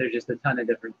there's just a ton of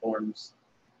different forms.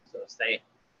 So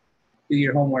do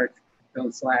your homework,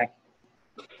 don't slack.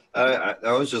 I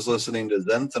was just listening to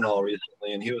Zenthanol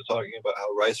recently, and he was talking about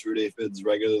how rice root aphids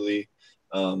regularly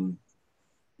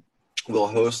will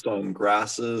host on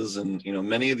grasses, and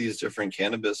many of these different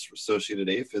cannabis associated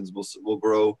aphids will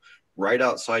grow right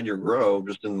outside your grow,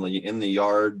 just in the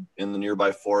yard, in the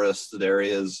nearby forested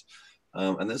areas.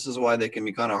 And this is why they can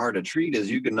be kind of hard to treat, is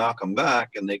you can knock them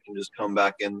back and they can just come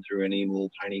back in through any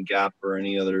little tiny gap or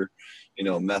any other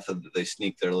method that they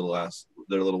sneak their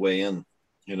little way in.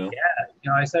 Yeah,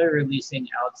 I started releasing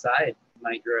outside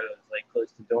my grows, like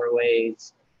close to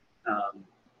doorways,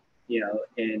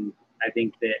 and I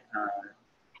think that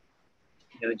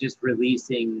just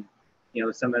releasing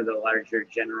some of the larger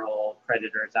general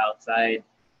predators outside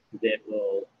that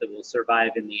will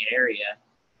survive in the area,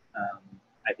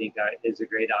 I think is a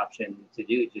great option to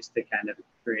do, just to kind of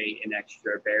create an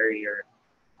extra barrier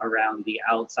around the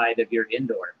outside of your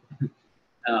indoor.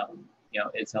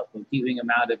 It's helpful keeping them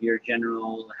out of your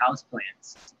general house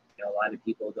plants. A lot of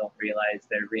people don't realize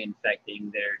they're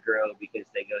reinfecting their grow because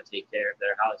they go take care of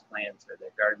their house plants or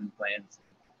their garden plants,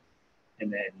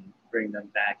 and then bring them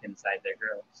back inside their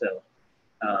grow. So,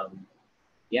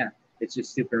 it's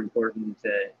just super important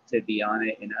to be on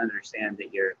it and understand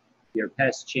that your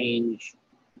pests change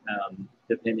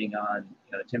depending on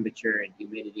temperature and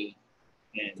humidity,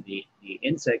 and the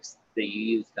insects that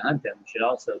you use to hunt them should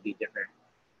also be different.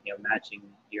 Matching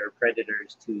your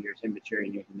predators to your temperature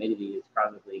and your humidity is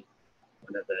probably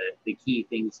one of the key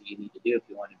things that you need to do if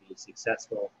you want to be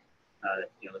successful.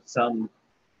 Some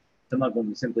of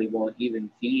them simply won't even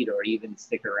feed or even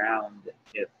stick around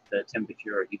if the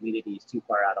temperature or humidity is too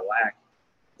far out of whack.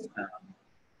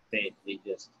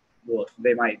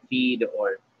 They might feed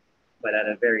but at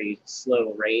a very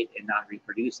slow rate and not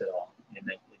reproduce at all, and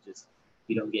then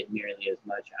you don't get nearly as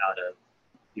much out of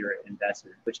your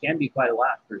investment, which can be quite a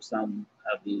lot for some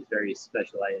of these very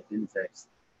specialized insects.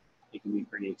 It can be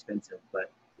pretty expensive,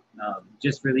 but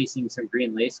just releasing some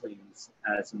green lacewings,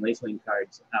 some lacewing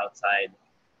cards outside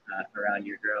around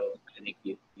your grow, I think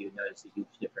you notice a huge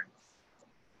difference.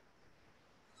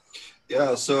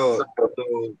 Yeah, so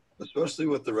especially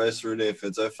with the rice root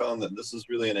aphids, I found that this is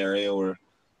really an area where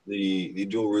the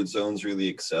dual root zones really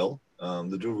excel.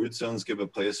 The dual root zones give a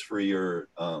place for your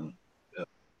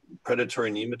predatory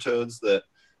nematodes that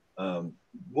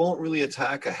won't really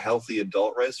attack a healthy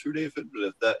adult rice root aphid, but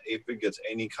if that aphid gets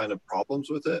any kind of problems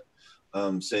with it,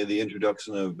 say the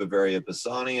introduction of Bavaria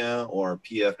bassania or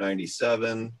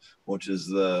PF97, which is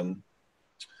the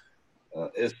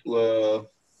Isla,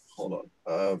 hold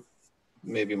on,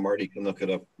 maybe Marty can look it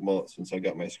up since I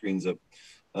got my screens up.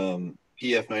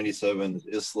 PF97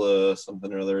 is Isla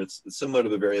something or other. It's similar to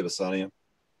Bavaria bassania.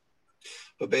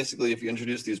 But basically, if you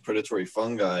introduce these predatory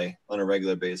fungi on a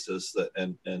regular basis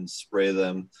and spray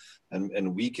them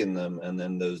and weaken them, and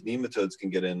then those nematodes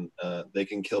can get in, they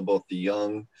can kill both the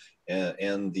young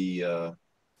and the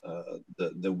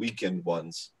weakened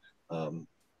ones to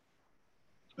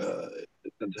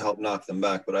help knock them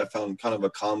back. But I found kind of a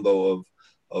combo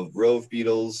of rove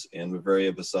beetles and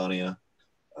Bavaria bassania,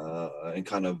 and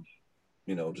kind of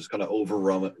just kind of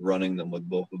overrunning them with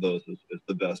both of those is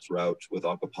the best route with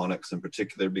aquaponics in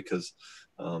particular, because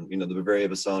the Bavaria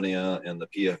bassania and the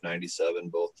PF97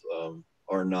 both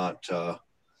are not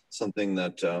something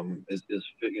that is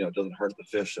doesn't hurt the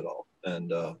fish at all,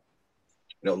 and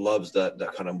loves that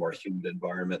kind of more humid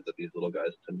environment that these little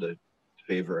guys tend to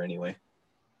favor anyway.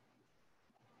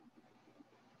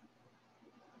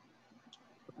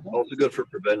 Also good for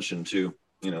prevention too.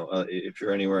 If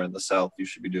you're anywhere in the South, you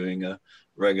should be doing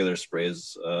regular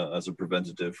sprays as a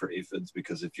preventative for aphids,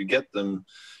 because if you get them,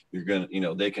 you're gonna,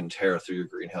 they can tear through your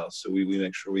greenhouse. So we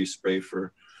make sure we spray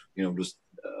for, just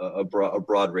a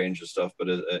broad range of stuff, but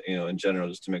you know, in general,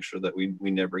 just to make sure that we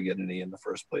never get any in the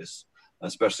first place,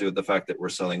 especially with the fact that we're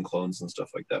selling clones and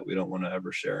stuff like that. We don't want to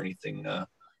ever share anything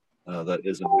that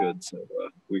isn't good. So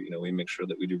we make sure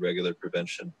that we do regular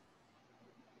prevention.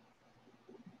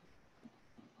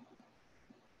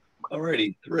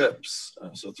 Alrighty, thrips.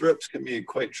 So thrips can be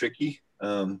quite tricky.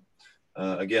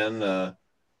 Again,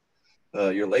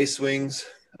 your lacewings,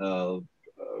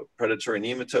 predatory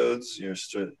nematodes, your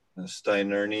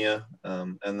Steinernia,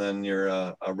 and then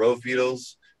your rove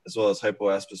beetles, as well as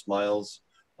Hypoaspis miles,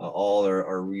 all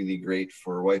are really great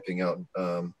for wiping out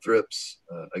thrips.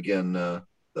 Again,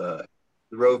 the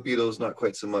rove beetles, not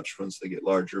quite so much once they get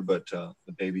larger, but the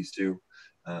babies do.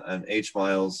 And H.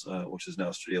 miles, which is now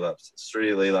Stridioleaps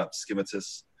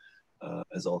schimatus,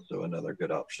 is also another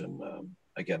good option,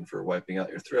 again, for wiping out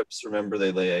your thrips. Remember,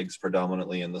 they lay eggs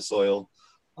predominantly in the soil,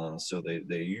 so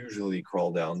they usually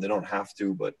crawl down. They don't have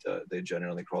to, but they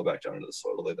generally crawl back down into the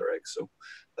soil to lay their eggs. So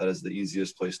that is the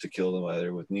easiest place to kill them,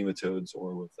 either with nematodes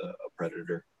or with a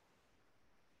predator.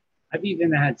 I've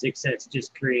even had success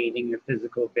just creating a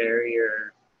physical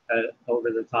barrier over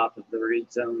the top of the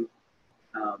root zone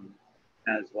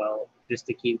as well, just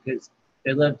to keep, because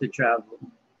they love to travel.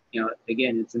 You know,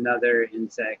 again, it's another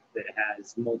insect that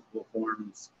has multiple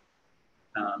forms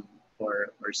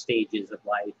or stages of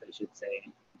life, I should say.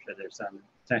 I'm sure there's some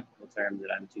technical term that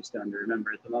I'm too stoned to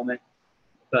remember at the moment,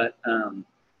 but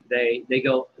they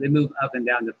move up and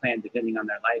down the plant depending on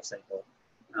their life cycle,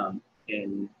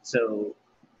 and so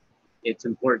it's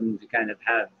important to kind of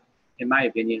have, in my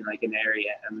opinion, like an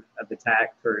area of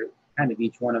attack for kind of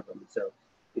each one of them. So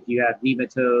if you have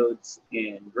nematodes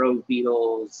and rove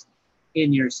beetles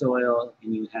in your soil,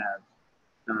 and you have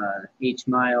H.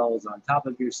 miles on top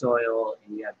of your soil,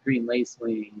 and you have green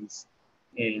lacewings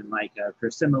and like a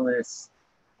Persimmilus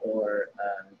or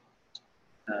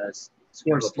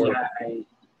Scorstii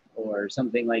or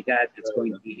something like that that's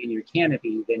going to be in your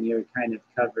canopy, then you're kind of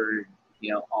covered,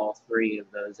 you know, all three of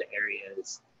those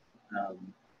areas,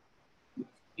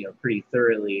 you know, pretty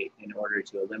thoroughly in order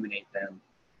to eliminate them.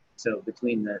 So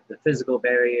between the physical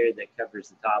barrier that covers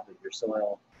the top of your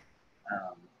soil,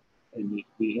 and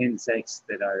the insects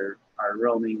that are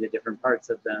roaming the different parts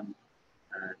of them,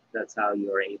 that's how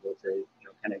you are able to, you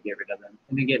know, kind of get rid of them.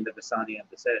 And again, the Basania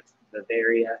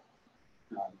bavaria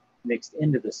mixed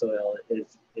into the soil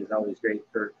is always great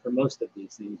for most of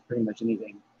these things. Pretty much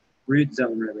anything root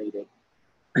zone related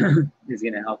is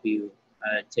going to help you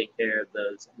take care of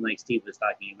those. And like Steve was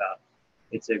talking about,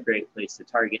 it's a great place to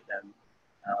target them.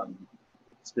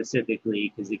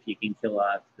 Specifically because if you can kill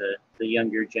off the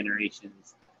younger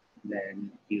generations,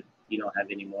 then you don't have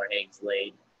any more eggs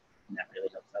laid, and that really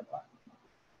helps out a lot.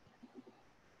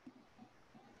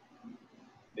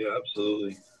 Yeah,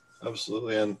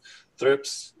 absolutely. And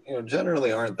thrips, you know,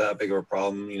 generally aren't that big of a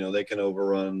problem. You know, they can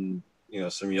overrun, you know,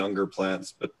 some younger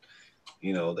plants, but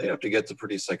you know, they have to get to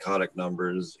pretty psychotic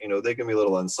numbers. You know, they can be a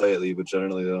little unsightly, but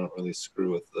generally they don't really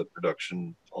screw with the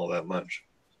production all that much.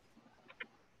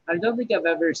 I don't think I've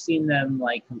ever seen them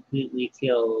like completely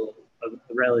kill a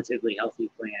relatively healthy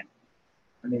plant.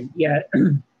 I mean, yeah,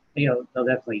 you know, they'll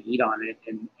definitely eat on it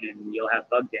and you'll have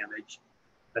bug damage,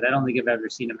 but I don't think I've ever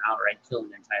seen them outright kill an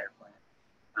entire plant.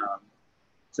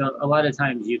 So a lot of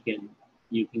times you can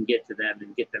get to them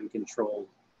and get them controlled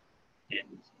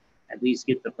and at least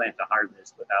get the plant to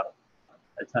harvest without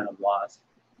a ton of loss.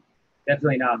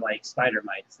 Definitely not like spider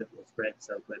mites that will spread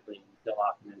so quickly and kill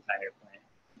off an entire plant,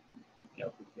 you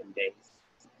know, within days.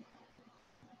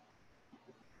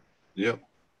 Yep.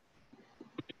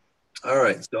 All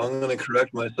right, so I'm going to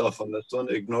correct myself on this one.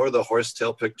 Ignore the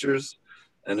horsetail pictures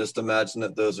and just imagine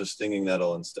that those are stinging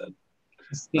nettle instead.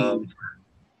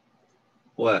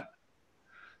 What?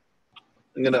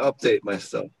 I'm going to update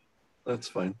myself. That's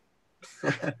fine.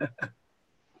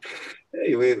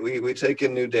 Hey, we take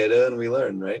in new data and we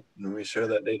learn, right? And we share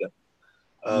that data.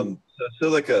 So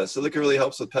silica really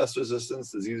helps with pest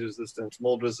resistance, disease resistance,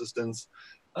 mold resistance.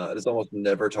 It is almost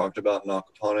never talked about in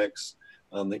aquaponics.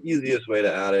 The easiest way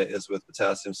to add it is with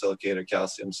potassium silicate or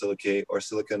calcium silicate or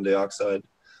silicon dioxide.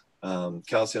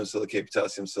 Calcium silicate,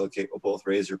 potassium silicate will both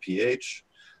raise your pH.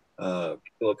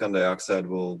 Silicon dioxide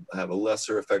will have a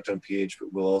lesser effect on pH,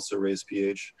 but will also raise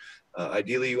pH.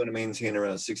 Ideally, you want to maintain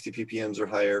around 60 ppms or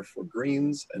higher for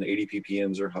greens and 80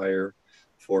 ppms or higher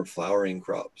for flowering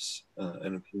crops,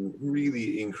 and it can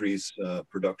really increase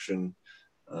production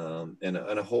in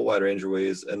a whole wide range of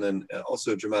ways, and then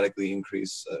also dramatically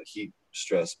increase heat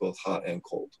stress, both hot and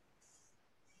cold.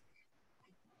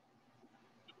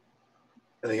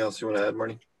 Anything else you want to add,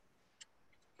 Marnie?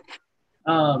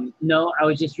 No, I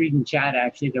was just reading chat.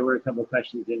 Actually, there were a couple of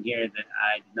questions in here that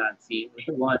I did not see.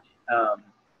 One,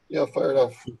 Yeah, fire it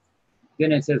off.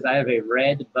 Goodness says, I have a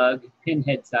red bug,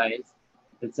 pinhead size,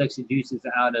 that sucks the juices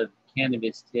out of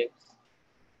cannabis tips.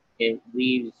 It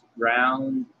leaves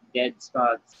round, dead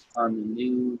spots on the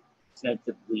new sets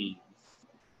of leaves.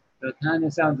 So it kind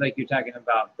of sounds like you're talking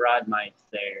about broad mites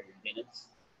there, Dennis.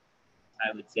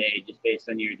 I would say, just based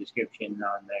on your description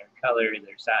on their color,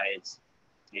 their size,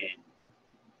 and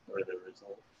or the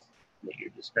results that you're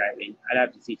describing. I'd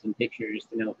have to see some pictures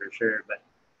to know for sure, but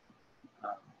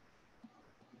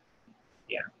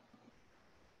yeah.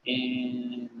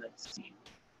 And let's see,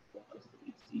 what else do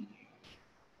we see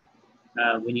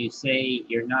here? When you say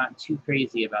you're not too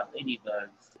crazy about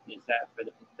ladybugs, is that for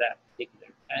that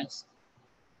particular pest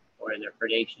or their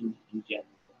predation in general?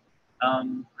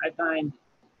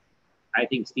 I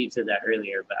think Steve said that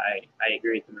earlier, but I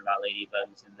agree with him about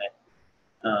ladybugs and that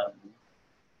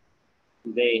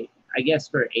I guess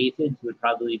for aphids would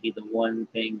probably be the one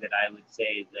thing that I would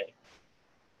say that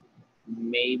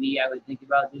maybe I would think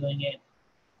about doing it.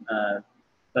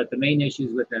 But the main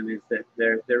issues with them is that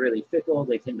they're really fickle.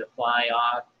 They tend to fly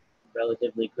off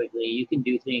relatively quickly. You can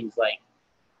do things like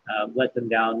let them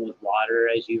down with water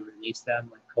as you release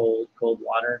them, like cold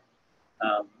water.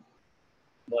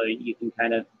 Well, you can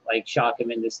kind of like shock them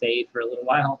into stay for a little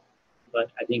while.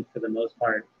 But I think for the most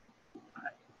part,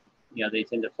 they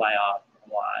tend to fly off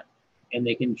a lot. And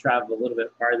they can travel a little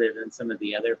bit farther than some of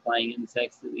the other flying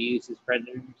insects that we use as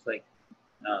predators, like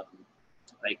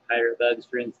pirate bugs,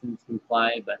 for instance, can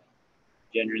fly, but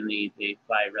generally they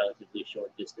fly relatively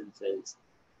short distances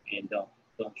and don't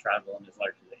travel in as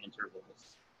large of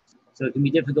intervals. So it can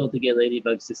be difficult to get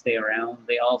ladybugs to stay around.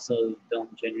 They also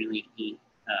don't generally eat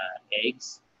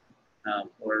eggs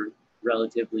or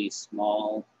relatively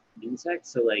small insects.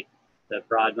 So like the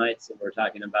broad mites that we're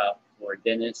talking about for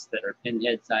Dennis that are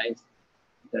pinhead sized,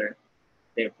 they're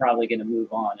probably going to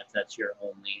move on if that's your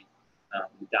only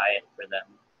diet for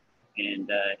them.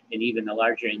 And even the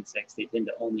larger insects, they tend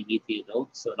to only eat the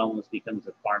adults, so it almost becomes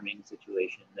a farming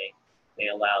situation. They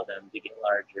allow them to get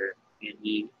larger and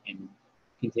eat and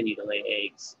continue to lay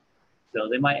eggs. So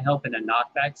they might help in a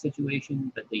knockback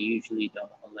situation, but they usually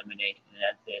don't eliminate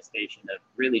an infestation of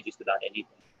really just about anything.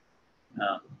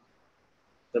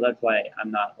 So that's why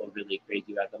I'm not overly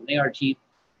crazy about them. They are cheap,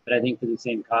 but I think for the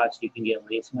same cost, you can get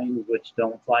lacewings, which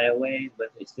don't fly away,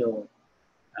 but they still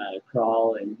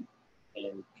crawl and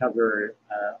cover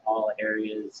all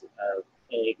areas of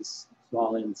eggs,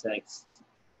 small insects,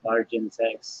 large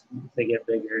insects. They get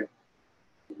bigger.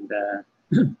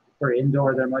 And for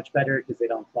indoor, they're much better because they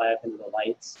don't fly up into the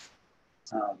lights.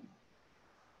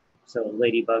 So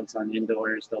ladybugs on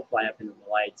indoors, they'll fly up into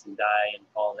the lights and die and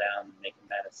fall down and make a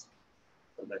mess.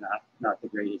 So they're not the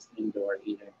greatest indoor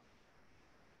either.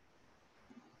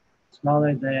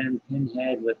 Smaller than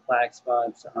pinhead with black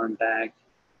spots on back,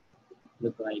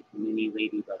 look like mini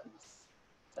ladybugs.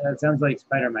 That sounds like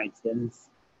spider mites, Dennis.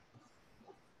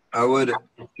 I would,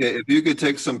 if you could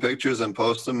take some pictures and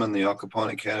post them in the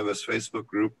Aquaponic Cannabis Facebook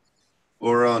group,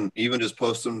 or on even just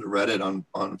post them to Reddit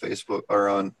on Facebook or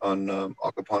on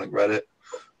Aquaponic Reddit.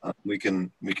 We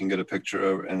can get a picture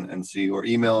of and see, or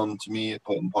email them to me at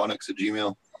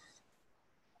potentponics@gmail.com,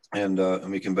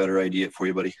 and we can better ID it for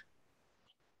you, buddy.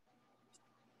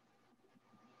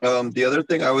 The other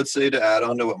thing I would say to add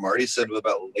on to what Marty said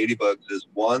about ladybugs is,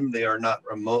 one, they are not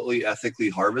remotely ethically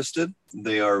harvested.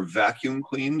 They are vacuum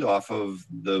cleaned off of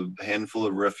the handful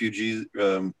of refugees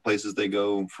places they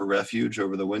go for refuge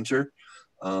over the winter,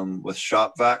 with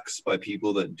shop vacs by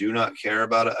people that do not care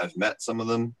about it. I've met some of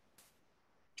them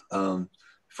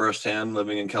firsthand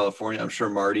living in California. I'm sure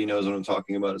Marty knows what I'm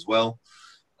talking about as well.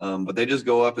 But they just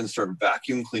go up and start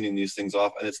vacuum cleaning these things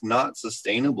off, and it's not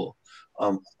sustainable.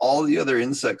 All the other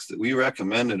insects that we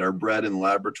recommended are bred in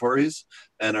laboratories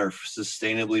and are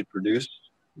sustainably produced.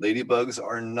 Ladybugs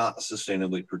are not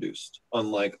sustainably produced,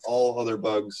 unlike all other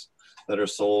bugs that are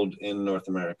sold in North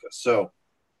America. So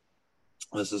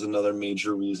this is another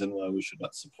major reason why we should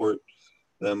not support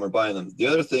them or buy them. The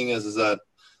other thing is that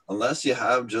unless you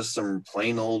have just some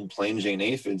plain Jane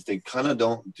aphids, they kind of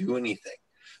don't do anything.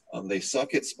 They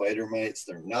suck at spider mites.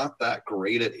 They're not that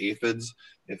great at aphids.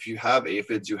 If you have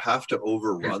aphids, you have to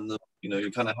overrun them.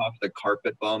 You kind of have to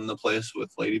carpet bomb the place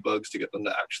with ladybugs to get them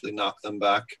to actually knock them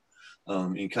back.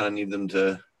 You kind of need them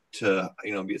to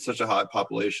be at such a high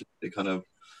population. They kind of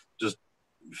just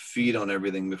feed on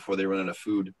everything before they run out of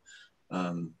food.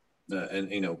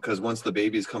 Because once the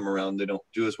babies come around, they don't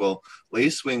do as well.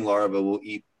 Lacewing larvae will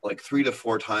eat like 3 to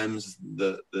 4 times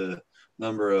the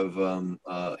number of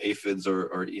aphids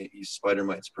or spider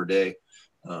mites per day.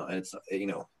 And it's,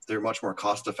 they're much more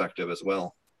cost effective as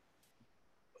well.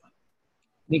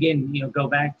 Again, go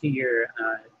back to your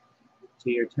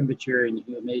temperature and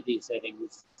humidity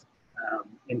settings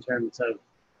in terms of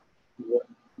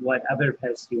what other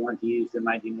pests you want to use that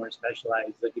might be more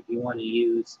specialized. Like if you want to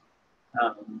use,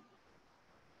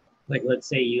 like let's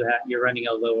say you're running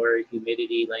a lower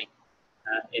humidity, like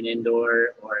an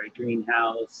indoor or a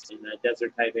greenhouse in a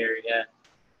desert type area,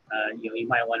 you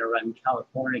might want to run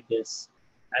Californicus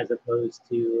as opposed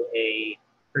to a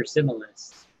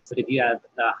Persimilis. But if you have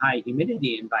a high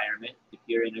humidity environment, if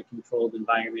you're in a controlled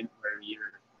environment where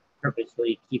you're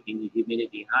purposefully keeping the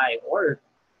humidity high, or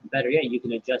better yet, you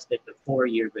can adjust it before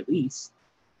your release,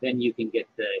 then you can get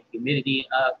the humidity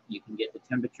up, you can get the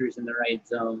temperatures in the right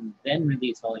zone, then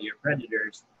release all your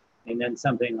predators. And then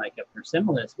something like a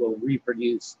Persimilis will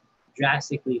reproduce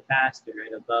drastically faster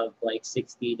at above like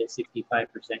 60 to 65%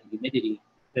 humidity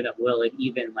than it will at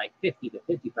even like 50 to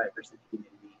 55%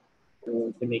 humidity.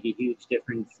 It can make a huge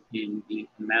difference in the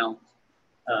amount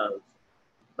of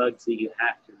bugs that you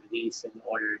have to release in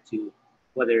order to,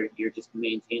 whether you're just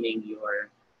maintaining your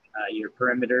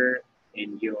perimeter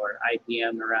and your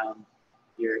IPM around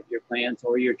your plants,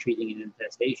 or you're treating an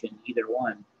infestation. Either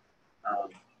one,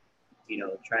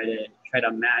 try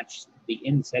to match the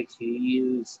insects you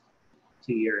use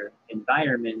to your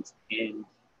environment and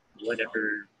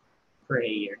whatever prey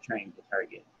you're trying to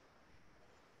target.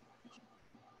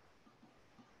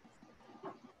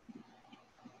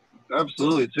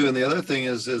 Absolutely too. And the other thing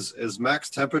is max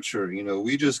temperature.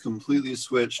 We just completely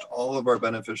switched all of our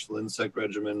beneficial insect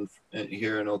regimen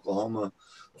here in Oklahoma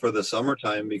for the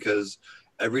summertime, because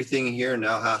everything here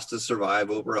now has to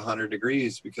survive over 100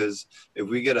 degrees, because if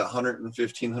we get a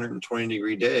 115, 120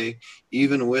 degree day,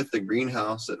 even with the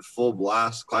greenhouse at full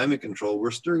blast climate control,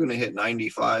 we're still going to hit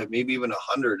 95, maybe even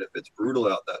 100 if it's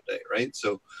brutal out that day, right?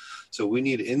 So we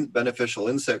need beneficial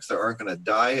insects that aren't going to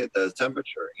die at that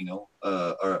temperature,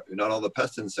 or not all the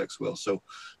pest insects will. So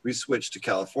we switched to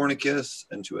Californicus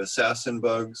and to assassin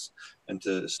bugs and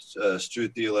to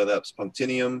Struthioleps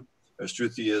punctinium, or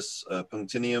Struthius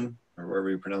punctinium, or wherever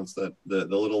you pronounce that, the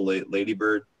little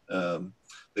ladybird.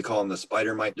 They call them the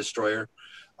spider mite destroyer.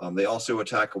 They also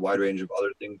attack a wide range of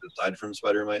other things aside from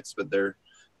spider mites, but they're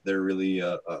really,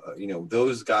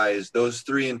 those guys, those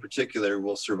three in particular,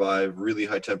 will survive really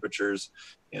high temperatures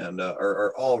and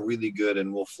are all really good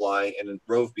and will fly, and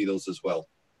rove beetles as well.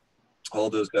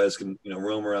 All those guys can,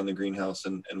 roam around the greenhouse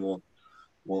and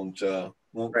won't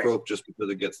crow up just because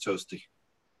it gets toasty.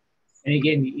 And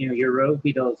again, your rove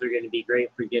beetles are going to be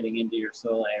great for getting into your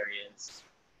soil areas.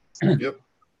 Yep.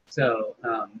 So,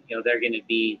 they're going to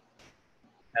be,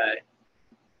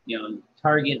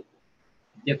 target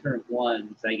different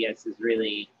ones, I guess, is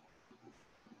really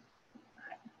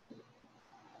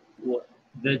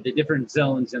the different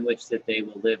zones in which that they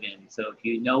will live in. So if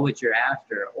you know what you're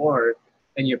after, or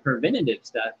in your preventative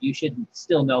stuff, you should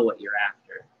still know what you're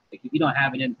after. Like if you don't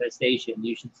have an infestation,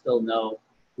 you should still know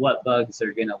what bugs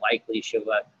are going to likely show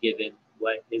up given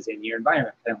what is in your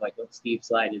environment. Kind of like what Steve's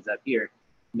slide is up here.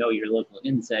 Know your local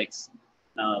insects.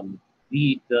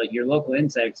 Your local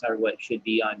insects are what should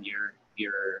be on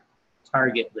your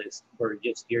target list for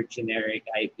just your generic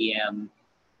IPM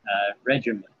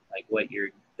regimen, like what you're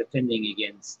defending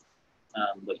against,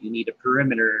 what you need a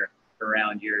perimeter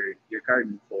around your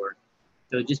garden for.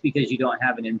 So just because you don't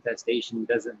have an infestation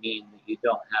doesn't mean that you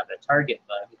don't have a target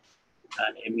bug.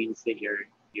 It means that your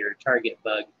target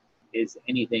bug is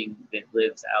anything that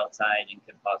lives outside and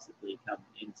can possibly come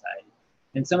inside.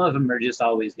 And some of them are just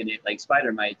always going to, like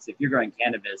spider mites, if you're growing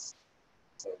cannabis,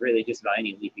 so really just about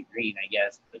any leafy green, I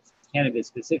guess, but cannabis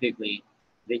specifically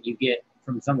that you get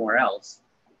from somewhere else,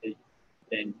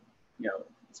 then,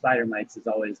 spider mites is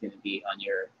always going to be on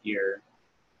your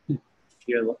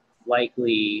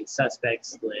likely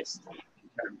suspects list in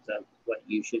terms of what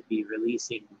you should be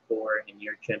releasing for in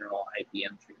your general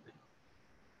IPM treatment.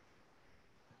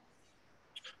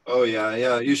 Oh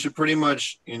yeah. You should pretty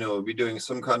much, be doing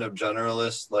some kind of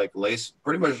generalist, like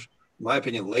pretty much, in my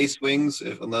opinion, lacewings,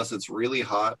 unless it's really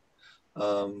hot,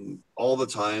 all the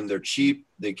time. They're cheap.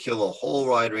 They kill a whole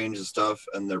wide range of stuff,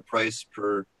 and their price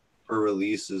per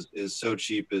release is so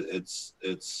cheap.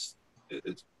 It's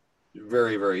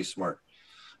very, very smart.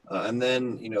 And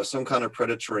then, some kind of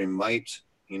predatory mite,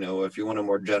 if you want a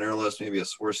more generalist, maybe a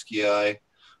Swarovski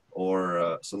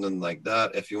or something like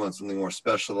that. If you want something more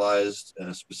specialized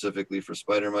and specifically for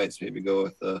spider mites, maybe go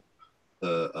with the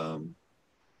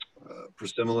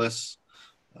Persimilis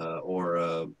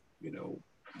or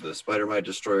the spider mite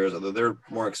destroyers. Although they're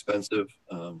more expensive,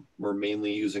 we're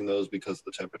mainly using those because of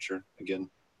the temperature. Again,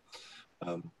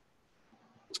 trying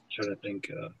to think.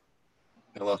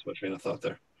 I lost my train of thought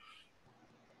there.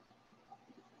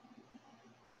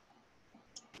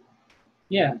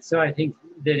 Yeah, so I think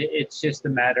that it's just a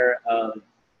matter of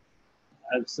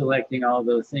selecting all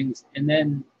those things. And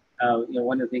then,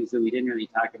 one of the things that we didn't really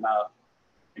talk about,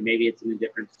 and maybe it's in a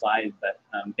different slide, but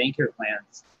banker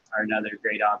plants are another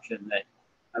great option that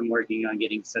I'm working on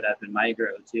getting set up in my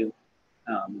grow too.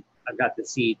 I've got the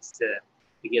seeds to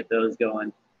get those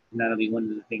going, and that'll be one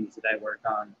of the things that I work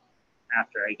on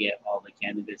after I get all the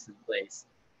cannabis in place.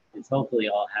 Is hopefully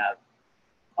I'll have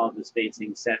all the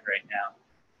spacing set right now.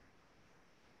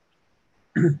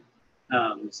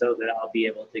 So that I'll be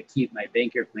able to keep my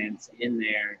banker plants in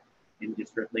there and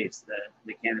just replace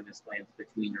the cannabis plants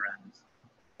between runs.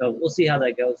 So we'll see how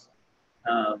that goes.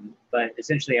 But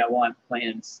essentially I want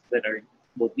plants that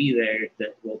will be there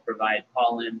that will provide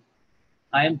pollen.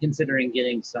 I am considering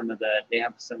getting they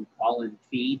have some pollen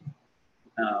feed.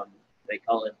 They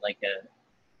call it like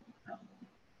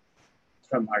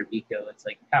from Arvico, it's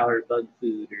like powered bug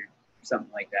food or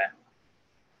something like that.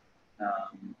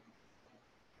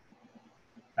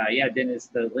 Yeah, Dennis,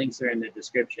 the links are in the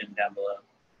description down below.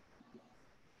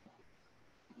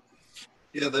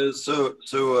 Yeah, there's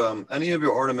any of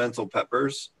your ornamental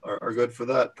peppers are good for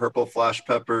that. Purple flash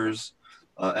peppers,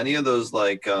 any of those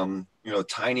like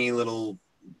tiny little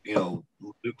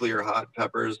nuclear hot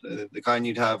peppers, the kind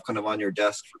you'd have kind of on your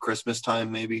desk for Christmas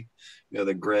time, maybe.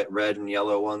 The red and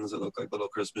yellow ones that look like little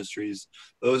Christmas trees.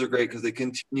 Those are great because they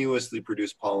continuously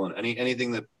produce pollen.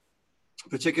 Anything that,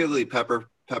 particularly pepper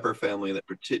family that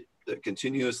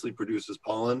continuously produces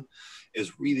pollen,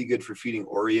 is really good for feeding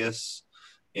Aureus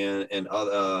and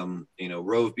other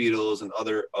rove beetles and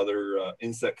other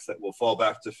insects that will fall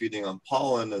back to feeding on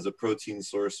pollen as a protein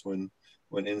source when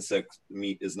insect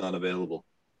meat is not available.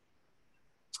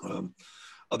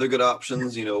 Other good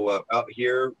options, out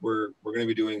here we're going to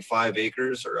be doing 5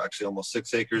 acres, or actually almost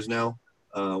 6 acres now.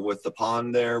 With the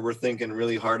pond there, we're thinking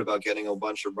really hard about getting a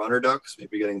bunch of runner ducks,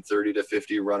 maybe getting 30 to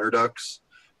 50 runner ducks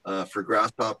for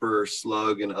grasshopper,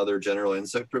 slug, and other general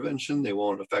insect prevention. They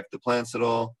won't affect the plants at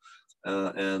all.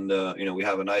 We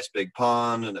have a nice big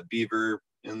pond and a beaver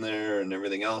in there and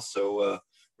everything else. So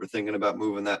we're thinking about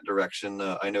moving that direction.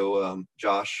 I know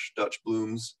Josh Dutch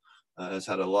Blooms has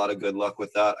had a lot of good luck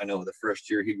with that. I know the first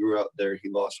year he grew out there, he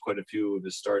lost quite a few of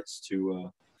his starts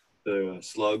to the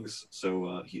slugs.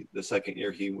 So the second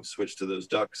year he switched to those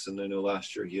ducks, and I know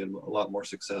last year he had a lot more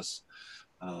success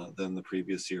than the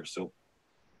previous year. So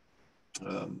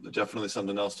definitely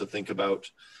something else to think about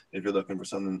if you're looking for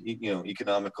something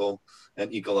economical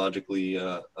and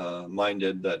ecologically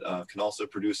minded that can also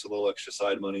produce a little extra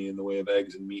side money in the way of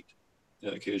eggs and meat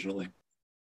occasionally.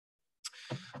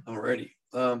 Alrighty,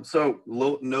 so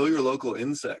know your local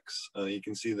insects. You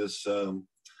can see this.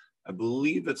 I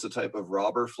believe it's a type of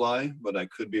robber fly, but I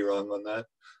could be wrong on that,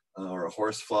 or a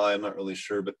horse fly. I'm not really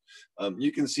sure, but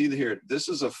you can see here. This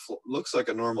is looks like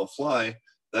a normal fly.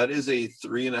 That is a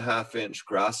 3.5-inch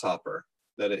grasshopper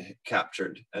that it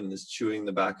captured and is chewing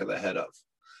the back of the head of.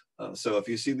 So if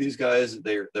you see these guys,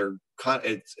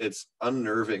 it's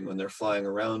unnerving when they're flying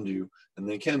around you, and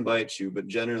they can bite you, but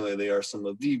generally they are some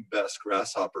of the best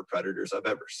grasshopper predators I've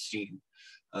ever seen.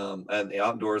 And the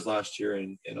outdoors last year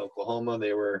in Oklahoma,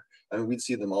 we'd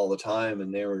see them all the time,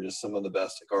 and they were just some of the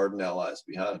best garden allies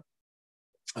we had.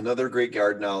 Another great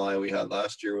garden ally we had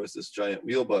last year was this giant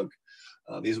wheel bug.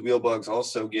 These wheel bugs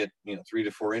also get 3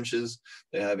 to 4 inches.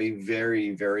 They have a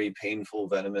very, very painful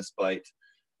venomous bite,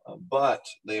 but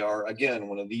they are, again,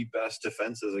 one of the best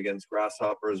defenses against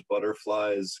grasshoppers,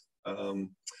 butterflies,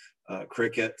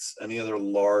 crickets, any other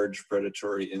large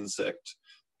predatory insect,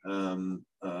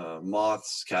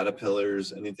 moths,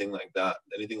 caterpillars, anything like that,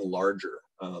 anything larger.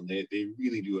 They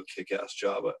really do a kick-ass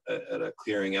job at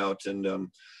clearing out. And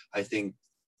I think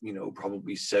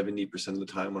probably 70% of the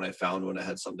time when I found one, I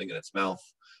had something in its mouth,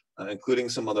 including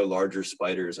some other larger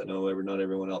spiders. I know not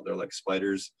everyone out there likes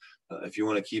spiders. If you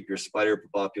want to keep your spider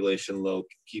population low,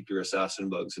 keep your assassin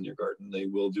bugs in your garden. They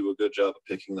will do a good job of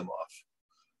picking them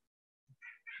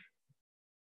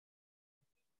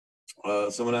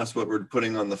off. Someone asked what we're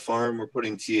putting on the farm. We're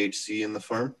putting THC in the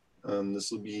farm.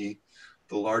 This will be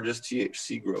the largest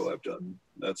THC grow I've done,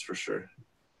 that's for sure.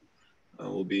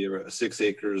 Will be 6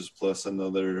 acres plus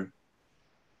another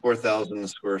 4,000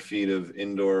 square feet of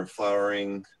indoor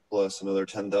flowering, plus another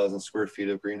 10,000 square feet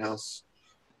of greenhouse,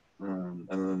 and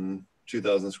then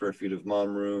 2,000 square feet of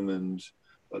mom room and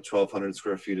about 1,200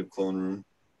 square feet of clone room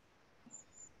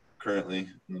currently,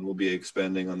 and we'll be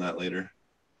expanding on that later.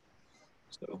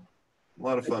 So a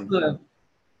lot of fun.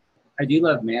 I do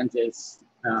love mantis.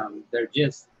 They're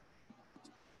just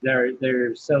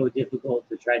they're so difficult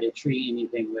to try to treat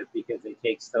anything with because they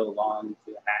take so long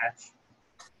to hatch.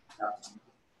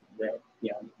 That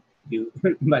you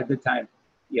by the time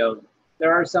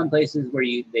there are some places where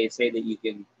they say that you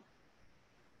can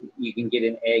get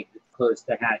an egg that's close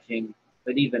to hatching,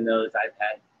 but even those I've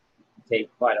had take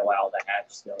quite a while to hatch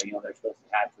still. They're supposed to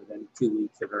hatch within 2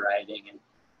 weeks of arriving, and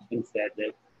instead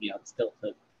that it still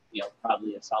took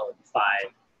probably a solid 5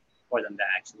 for them to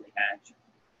actually hatch.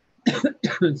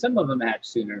 Some of them hatch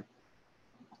sooner.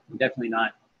 Definitely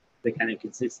not the kind of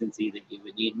consistency that you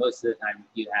would need. Most of the time, if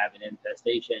you have an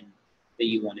infestation that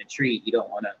you want to treat, you don't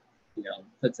want to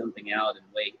put something out and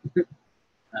wait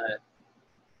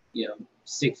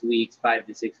 6 weeks, 5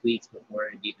 to 6 weeks before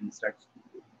it even starts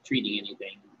treating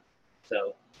anything.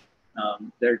 So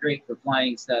they're great for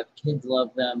flying stuff. Kids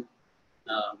love them.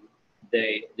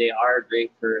 They are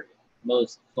great for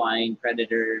most flying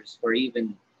predators, or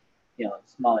even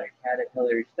smaller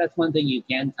caterpillars. That's one thing you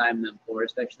can time them for,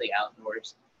 especially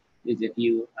outdoors, is if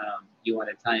you want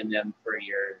to time them for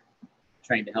your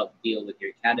trying to help deal with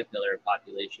your caterpillar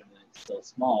population when it's still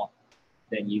small,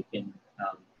 then you can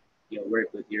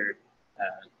work with your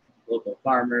local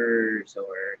farmers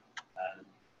or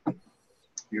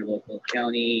your local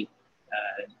county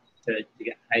to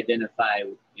identify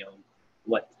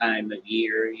what time of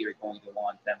year you're going to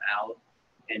want them out,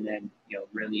 and then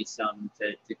release them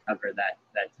to cover that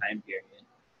time period.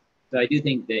 So I do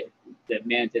think that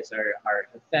mantis are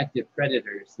effective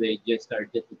predators. They just are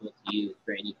difficult to use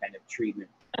for any kind of treatment,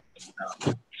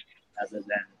 other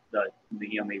than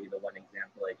maybe the one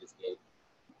example I just gave.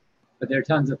 But they're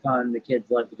tons of fun. The kids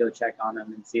love to go check on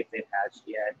them and see if they've hatched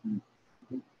yet. And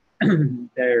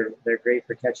they're great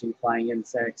for catching flying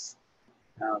insects.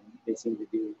 They seem to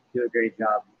do a great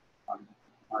job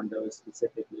on those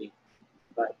specifically.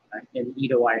 But and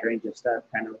eat a wide range of stuff,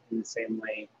 kind of in the same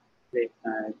way.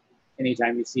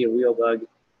 Anytime you see a wheel bug,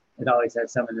 it always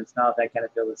has some in its mouth. I kind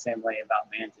of feel the same way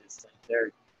about mantis.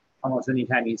 They're almost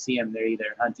anytime you see them, they're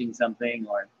either hunting something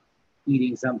or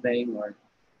eating something or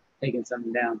taking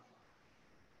something down.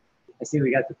 I see we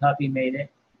got the puppy made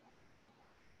it.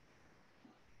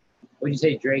 What'd you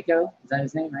say, Draco? Is that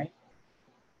his name, right?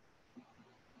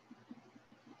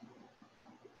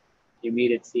 You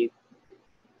muted, Steve.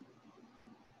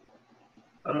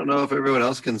 I don't know if everyone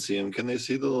else can see him. Can they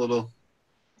see the little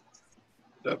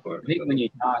that part? I think when you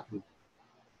talk.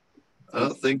 I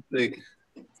don't think they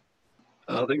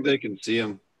can see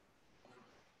him.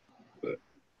 But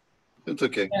it's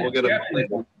okay. Yeah, We'll get him on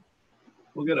later.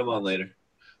 We'll get him on later.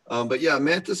 But yeah,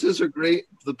 mantises are great.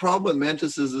 The problem with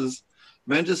mantises is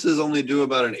mantises only do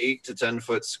about an 8 to 10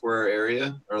 foot square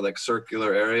area, or like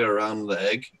circular area around the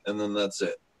egg, and then that's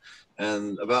it.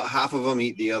 And about half of them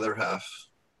eat the other half.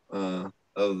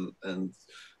 And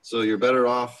so you're better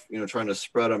off, trying to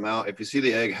spread them out. If you see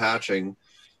the egg hatching,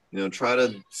 try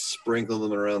to sprinkle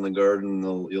them around the garden.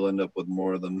 You'll end up with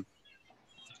more of them.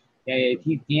 Yeah, if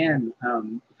you can,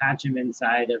 hatch them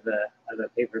inside of a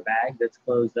paper bag that's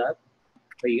closed up,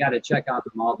 but you got to check on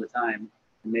them all the time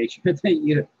and make sure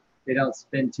that they don't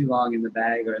spend too long in the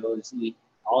bag, or they'll just eat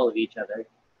all of each other.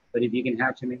 But if you can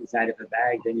hatch them inside of a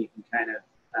bag, then you can kind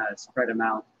of spread them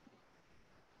out,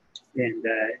 and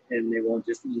they won't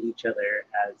just eat each other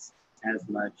as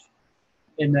much.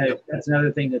 And that's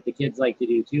another thing that the kids like to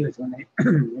do too, is when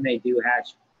they do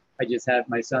hatch, I just have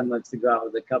my son loves to go out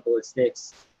with a couple of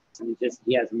sticks, and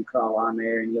he has them crawl on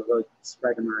there, and you'll go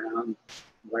spread them around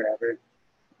wherever.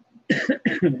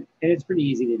 And it's pretty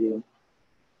easy to do,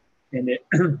 and it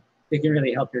can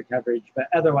really help your coverage. But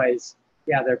otherwise,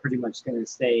 yeah, they're pretty much going to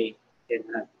stay in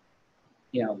a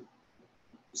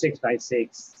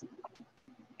 6x6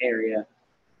 area.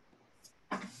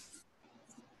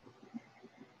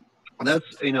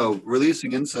 That's,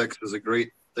 releasing insects is a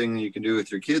great thing you can do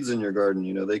with your kids in your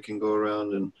garden. They can go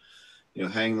around and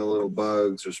hang the little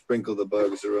bugs or sprinkle the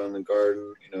bugs around the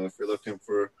garden. If you're looking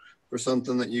for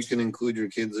something that you can include your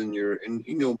kids in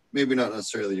maybe not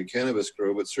necessarily your cannabis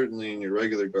grow, but certainly in your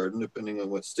regular garden, depending on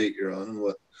what state you're on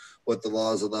and what the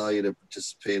laws allow you to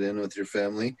participate in with your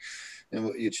family and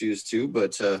what you choose to.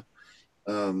 But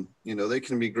they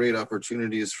can be great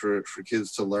opportunities for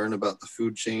kids to learn about the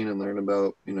food chain and learn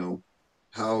about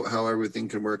how everything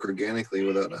can work organically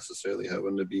without necessarily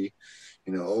having to be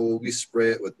we spray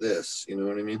it with this, you know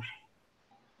what I mean?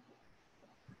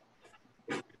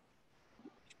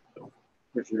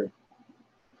 For sure.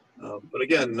 But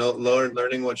again,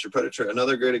 learning what your predator.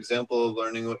 Another great example of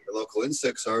learning what your local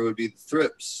insects are would be the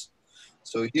thrips.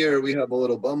 So here we have a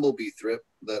little bumblebee thrip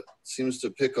that seems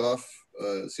to pick off,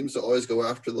 seems to always go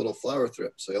after little flower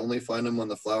thrips. I only find them on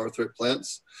the flower thrip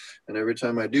plants, and every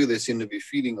time I do, they seem to be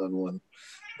feeding on one.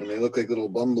 and they look like little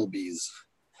bumblebees.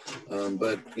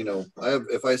 But you know,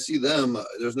 if I see them,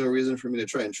 there's no reason for me to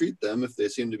try and treat them if they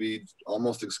seem to be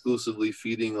almost exclusively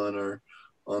feeding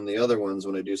on the other ones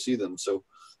when I do see them. So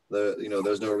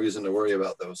there's no reason to worry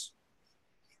about those.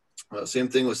 Same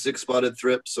thing with 6-spotted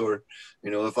thrips, or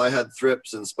if I had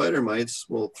thrips and spider mites,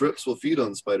 well, thrips will feed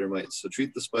on spider mites. So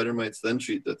treat the spider mites, then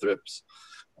treat the thrips.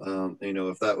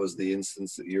 If that was the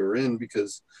instance that you were in,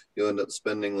 because you'll end up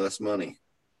spending less money.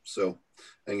 So,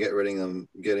 and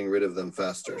getting rid of them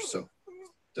faster. So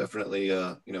definitely,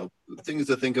 things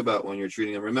to think about when you're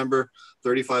treating them. Remember,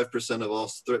 35% of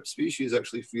all thrip species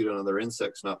actually feed on other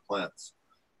insects, not plants.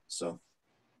 So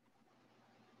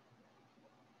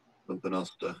something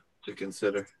else to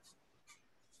consider.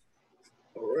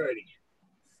 Alrighty.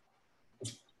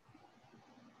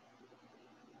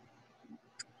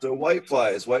 So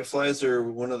whiteflies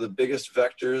are one of the biggest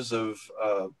vectors of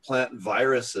plant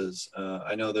viruses.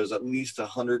 I know there's at least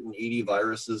 180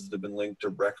 viruses that have been linked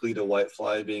directly to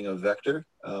whitefly being a vector.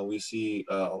 We see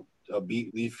a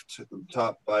beet leaf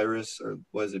top virus, or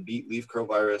was it beet leaf curl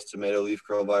virus, tomato leaf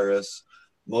curl virus,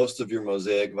 most of your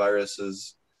mosaic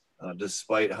viruses,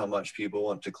 despite how much people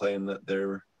want to claim that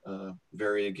they're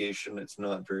variegation. It's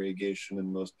not variegation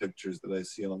in most pictures that I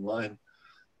see online.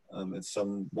 It's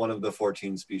one of the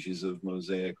 14 species of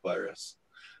mosaic virus.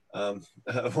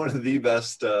 One of the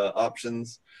best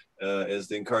options is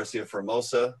the Encarsia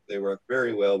formosa. They work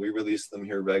very well. We release them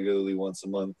here regularly once a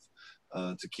month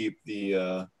to keep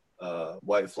the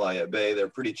whitefly at bay. They're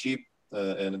pretty cheap,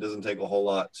 and it doesn't take a whole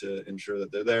lot to ensure that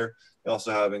they're there. We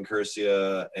also have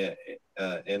Encarsia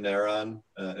inaran,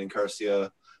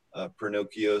 Encarsia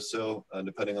pernocchioso,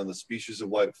 depending on the species of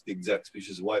the exact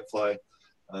species of whitefly,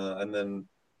 and then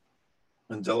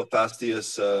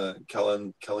Delaphastus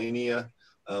callinea,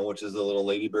 which is the little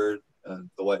ladybird, the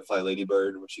whitefly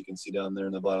ladybird, which you can see down there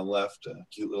in the bottom left, a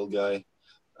cute little guy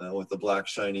with the black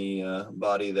shiny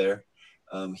body there.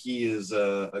 He is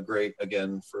a great,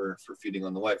 again, for feeding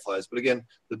on the whiteflies. But again,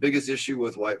 the biggest issue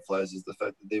with whiteflies is the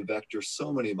fact that they vector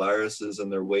so many viruses,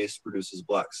 and their waste produces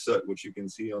black soot, which you can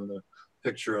see on the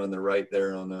picture on the right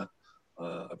there on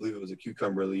I believe it was a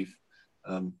cucumber leaf.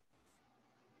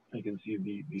 You can see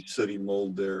the sooty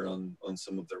mold there on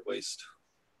some of their waste.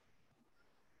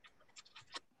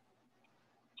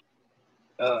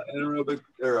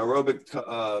 Aerobic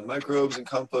microbes and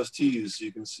compost teas.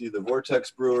 You can see the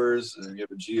Vortex brewers, and you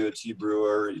have a GOT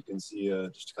brewer. You can see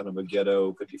just kind of a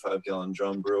ghetto 55-gallon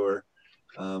drum brewer.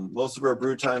 Most of our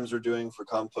brew times we're doing for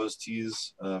compost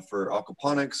teas for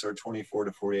aquaponics are 24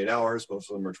 to 48 hours. Most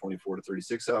of them are 24 to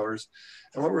 36 hours.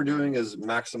 And what we're doing is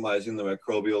maximizing the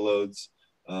microbial loads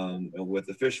with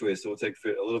the fish waste. So we'll take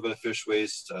a little bit of fish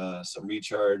waste, some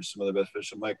recharge, some other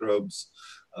beneficial microbes,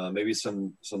 maybe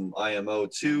some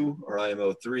IMO2 or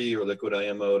IMO3 or liquid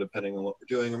IMO, depending on what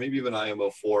we're doing, or maybe even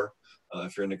IMO4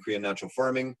 if you're into Korean natural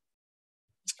farming,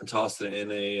 and toss it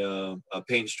in a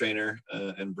paint strainer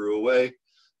and brew away.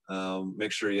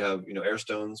 Make sure you have air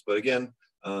stones. But again,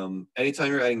 anytime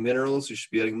you're adding minerals, you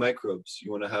should be adding microbes.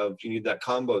 You need that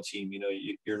combo team.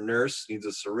 Your nurse needs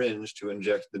a syringe to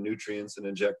inject the nutrients and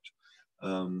inject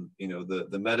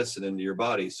the medicine into your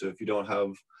body. So if you don't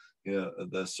have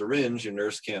the syringe, your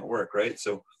nurse can't work, right?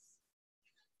 So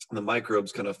the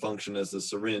microbes kind of function as the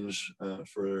syringe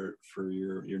for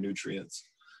your nutrients.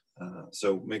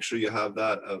 So make sure you have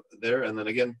that there. And then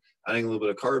again, adding a little bit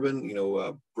of carbon,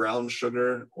 brown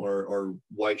sugar or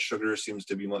white sugar seems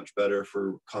to be much better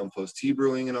for compost tea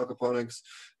brewing in aquaponics.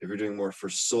 If you're doing more for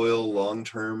soil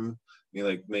long-term,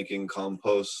 like making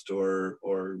compost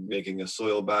or making a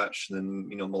soil batch, then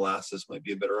molasses might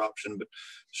be a better option. But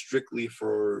strictly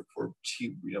for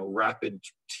tea, rapid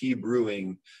tea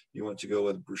brewing, you want to go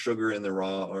with sugar in the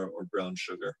raw or brown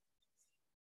sugar.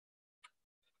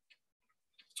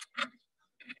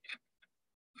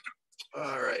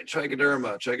 All right,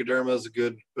 Trichoderma. Trichoderma is a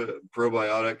good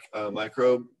probiotic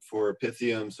microbe for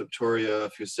Pythium, Septoria,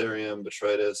 Fusarium,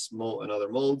 Botrytis, and other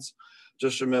molds.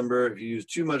 Just remember, if you use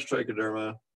too much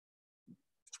Trichoderma,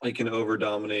 it can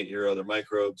over-dominate your other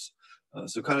microbes.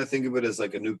 So kind of think of it as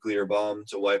like a nuclear bomb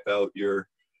to wipe out your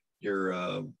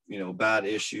bad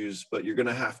issues, but you're going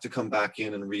to have to come back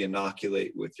in and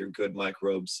re-inoculate with your good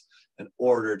microbes in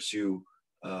order to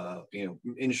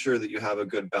ensure that you have a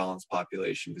good balanced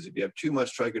population. Because if you have too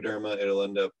much trichoderma, it'll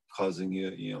end up causing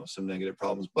you some negative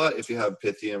problems. But if you have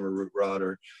Pythium or root rot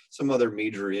or some other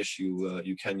major issue,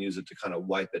 you can use it to kind of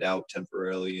wipe it out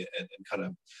temporarily and kind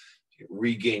of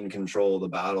regain control of the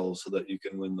battle so that you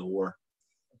can win the war.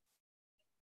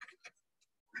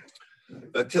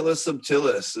 Bacillus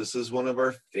subtilis. This is one of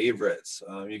our favorites.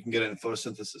 You can get it in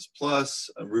Photosynthesis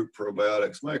Plus, root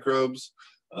probiotics microbes.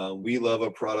 We love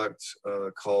a product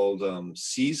called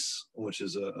Cease, which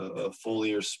is a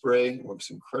foliar spray. It works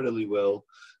incredibly well.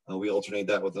 We alternate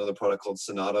that with another product called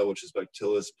Sonata, which is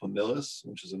Bacillus pumilus,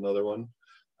 which is another one.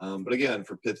 But again,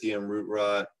 for Pythium, root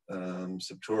rot,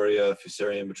 Septoria,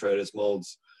 Fusarium, botrytis,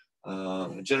 molds,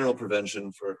 general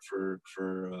prevention for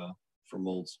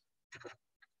molds.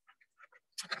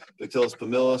 Bacillus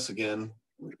pumilus, again,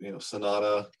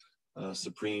 Sonata,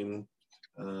 Supreme,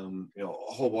 a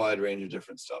whole wide range of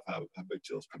different stuff have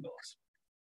Bacillus pumilus.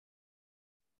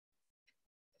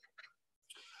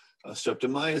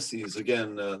 Streptomyces,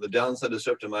 again, the downside of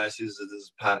streptomyces is it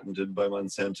is patented by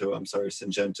Monsanto. I'm sorry,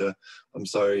 Syngenta. I'm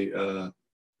sorry,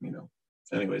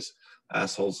 anyways,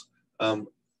 assholes.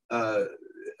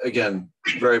 Again,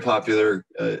 very popular,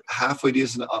 halfway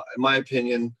decent, in my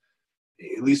opinion,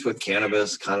 at least with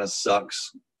cannabis, kind of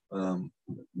sucks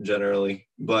generally,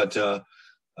 but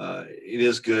it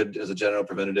is good as a general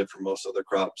preventative for most other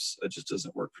crops. It just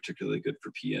doesn't work particularly good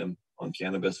for PM on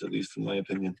cannabis, at least in my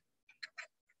opinion.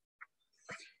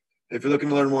 If you're looking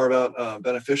to learn more about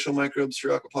beneficial microbes for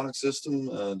your aquaponics system,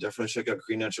 definitely check out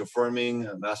Green Natural Farming.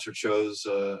 Master Cho's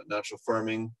Natural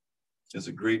Farming is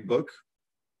a great book.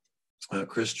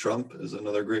 Chris Trump is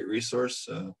another great resource.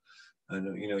 I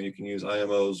know, you can use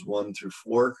IMOs 1 through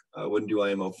 4. I wouldn't do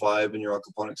IMO 5 in your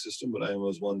aquaponics system, but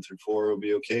IMOs 1 through 4 will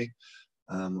be okay.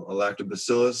 A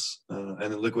lactobacillus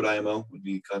and a liquid IMO would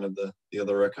be kind of the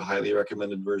other highly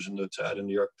recommended version to add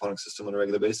into your aquaponics system on a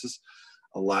regular basis.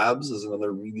 Labs is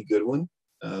another really good one.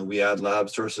 We add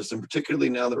labs to our system, particularly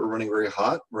now that we're running very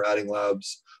hot. We're adding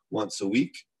labs once a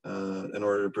week in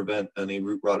order to prevent any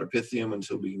root rot or Pythium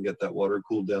until we can get that water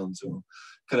cooled down. So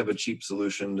kind of a cheap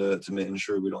solution to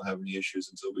ensure we don't have any issues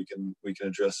until we can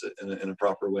address it in a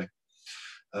proper way.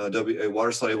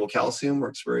 Water-soluble calcium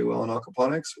works very well in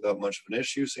aquaponics without much of an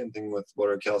issue. Same thing with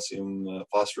water calcium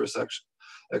phosphorus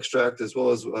extract, as well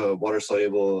as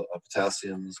water-soluble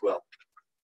potassium as well.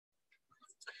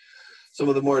 Some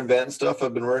of the more advanced stuff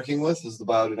I've been working with is the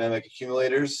biodynamic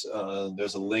accumulators.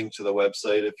 There's a link to the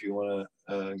website if you want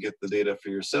to get the data for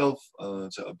yourself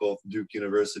to both Duke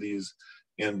University's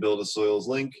and Build a Soils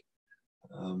link.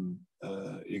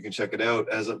 You can check it out.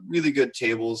 It has really good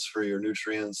tables for your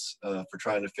nutrients for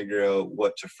trying to figure out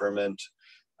what to ferment.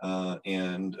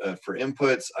 And for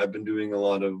inputs, I've been doing a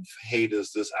lot of, hey,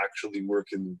 does this actually work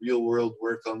in the real world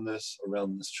work on this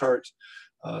around this chart?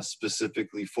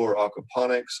 Specifically for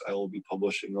aquaponics, I will be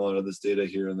publishing a lot of this data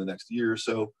here in the next year or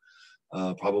so,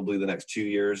 probably the next 2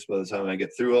 years by the time I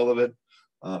get through all of it,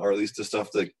 or at least the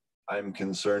stuff that I'm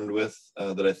concerned with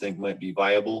that I think might be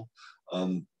viable.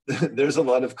 There's a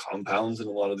lot of compounds in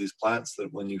a lot of these plants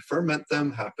that when you ferment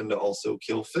them happen to also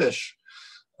kill fish,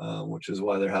 which is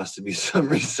why there has to be some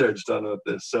research done with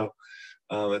this. So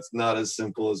it's not as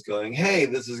simple as going, hey,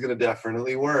 this is going to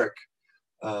definitely work.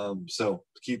 So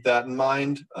keep that in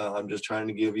mind. I'm just trying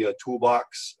to give you a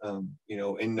toolbox.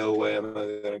 In no way am I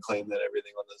going to claim that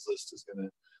everything on this list is going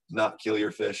to not kill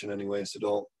your fish in any way. So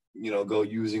don't, go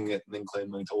using it and then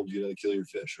claim I told you to kill your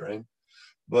fish, right?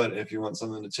 But if you want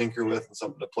something to tinker with and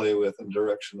something to play with and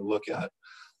direction to look at,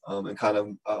 and kind of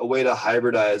a way to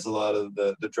hybridize a lot of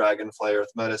the Dragonfly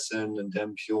Earth Medicine and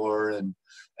DemPure and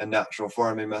natural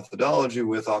farming methodology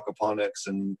with aquaponics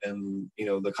and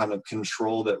the kind of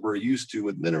control that we're used to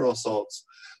with mineral salts.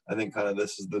 I think kind of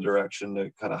this is the direction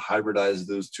to kind of hybridize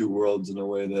those two worlds in a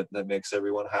way that makes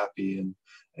everyone happy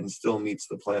and still meets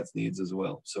the plant's needs as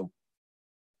well. So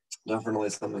definitely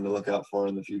something to look out for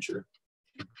in the future.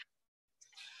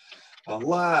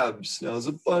 Labs. Now, there's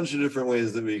a bunch of different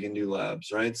ways that we can do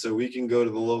labs, right? So we can go to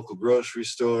the local grocery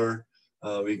store.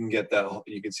 We can get that.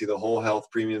 You can see the Whole Health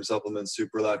Premium Supplement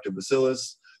Super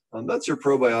Lactobacillus. That's your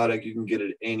probiotic. You can get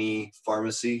it at any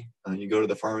pharmacy. You go to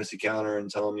the pharmacy counter and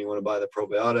tell them you want to buy the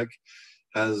probiotic.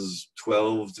 Has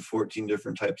 12 to 14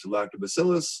 different types of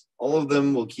lactobacillus. All of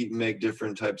them will make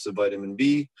different types of vitamin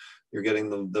B. You're getting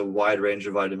the wide range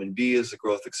of vitamin B as a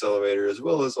growth accelerator, as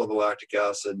well as all the lactic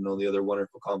acid and all the other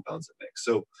wonderful compounds it makes.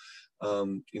 So,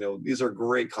 these are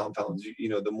great compounds.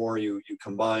 The more you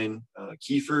combine,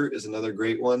 kefir is another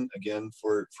great one, again,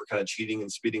 for kind of cheating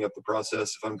and speeding up the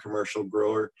process. If I'm a commercial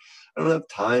grower, I don't have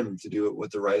time to do it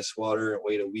with the rice water and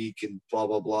wait a week and blah,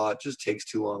 blah, blah. It just takes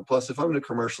too long. Plus, if I'm in a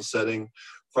commercial setting,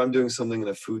 if I'm doing something in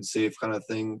a food safe kind of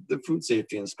thing, the food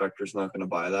safety inspector is not going to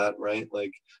buy that, right?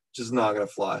 Like, just not going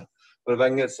to fly. But if I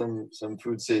can get some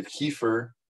food safe kefir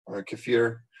or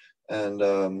kefir and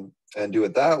do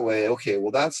it that way, okay,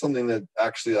 well, that's something that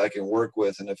actually I can work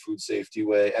with in a food safety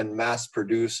way and mass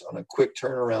produce on a quick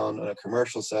turnaround in a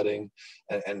commercial setting,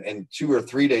 and 2 or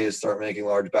 3 days start making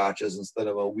large batches instead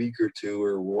of a week or two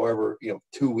or whatever,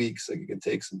 2 weeks like it can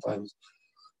take sometimes.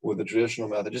 with the traditional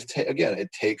method. Again,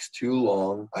 it takes too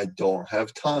long. I don't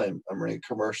have time. I'm running a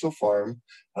commercial farm.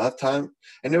 I don't have time,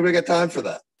 and nobody got time for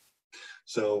that.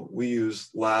 So we use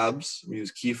labs, we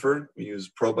use kefir, we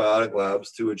use probiotic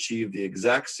labs to achieve the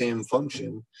exact same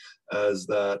function as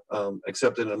that,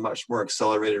 except in a much more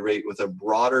accelerated rate with a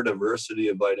broader diversity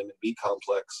of vitamin B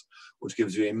complex, which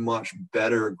gives you a much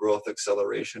better growth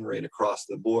acceleration rate across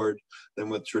the board than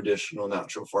with traditional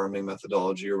natural farming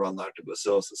methodology around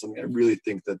lactobacillus. It's something I really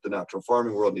think that the natural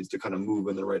farming world needs to kind of move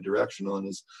in the right direction on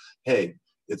is, hey,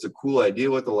 it's a cool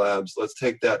idea with the labs. Let's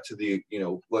take that to the,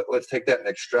 let's take that and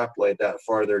extrapolate that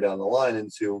farther down the line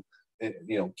into,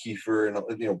 kefir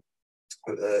and,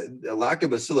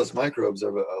 lactobacillus microbes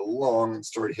have a long and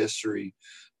storied history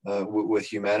with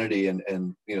humanity,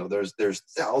 and there's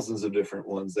thousands of different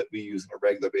ones that we use on a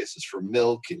regular basis for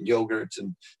milk and yogurt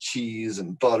and cheese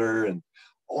and butter and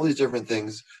all these different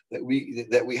things that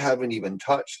we haven't even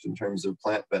touched in terms of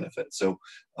plant benefits. So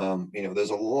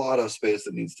there's a lot of space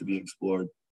that needs to be explored.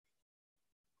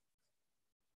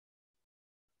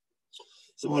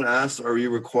 Someone asked, are you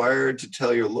required to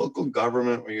tell your local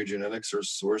government where your genetics are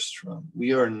sourced from?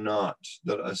 We are not,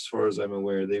 as far as I'm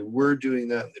aware. They were doing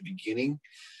that in the beginning,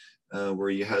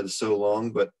 where you had so long,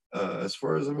 but as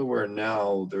far as I'm aware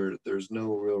now, there's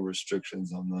no real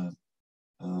restrictions on that.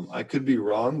 I could be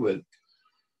wrong, but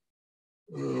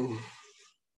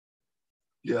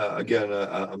yeah, again,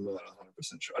 I'm not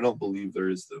 100% sure. I don't believe there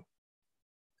is, though.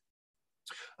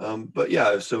 But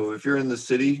yeah, so if you're in the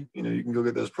city, you can go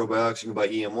get those probiotics. You can buy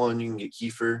EM1, you can get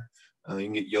kefir, you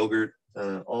can get yogurt.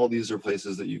 All these are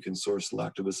places that you can source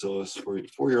lactobacillus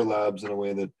for your labs in a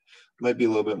way that might be a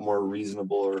little bit more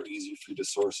reasonable or easier for you to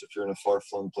source if you're in a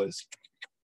far-flung place.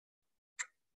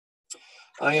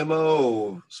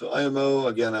 IMO. So IMO,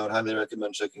 again, I would highly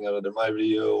recommend checking out either my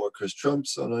video or Chris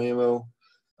Trump's on IMO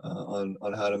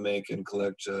on how to make and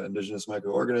collect indigenous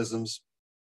microorganisms.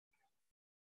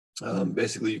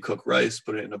 Basically, you cook rice,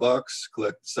 put it in a box,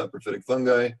 collect saprophytic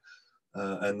fungi,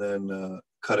 and then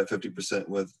cut it 50%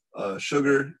 with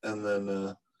sugar, and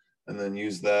then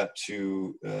use that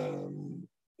to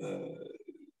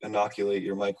inoculate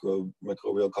your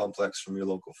microbial complex from your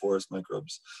local forest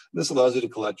microbes. And this allows you to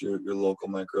collect your local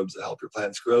microbes that help your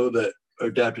plants grow that are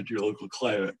adapted to your local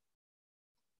climate.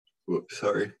 Whoops,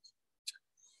 sorry.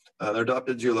 They're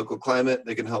adapted to your local climate.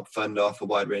 They can help fend off a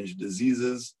wide range of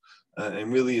diseases.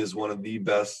 And really is one of the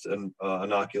best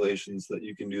inoculations that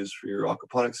you can use for your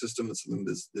aquaponics system. It's something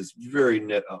that's very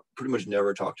pretty much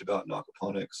never talked about in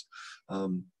aquaponics.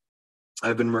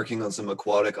 I've been working on some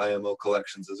aquatic IMO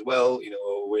collections as well,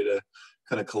 a way to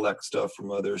kind of collect stuff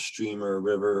from either stream or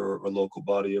river or local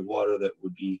body of water that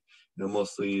would be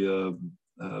mostly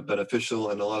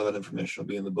beneficial. And a lot of that information will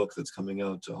be in the book that's coming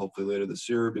out hopefully later this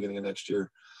year, beginning of next year,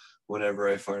 whenever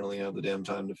I finally have the damn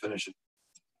time to finish it.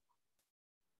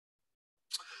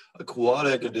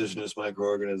 Aquatic indigenous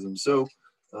microorganisms. So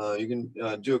you can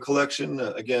do a collection.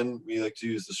 Again, we like to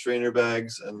use the strainer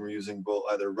bags, and we're using both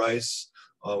either rice.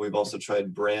 We've also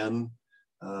tried bran,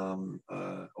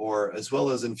 or as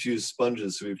well as infused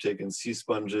sponges. So we've taken sea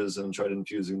sponges and tried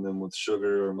infusing them with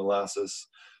sugar or molasses.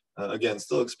 Again,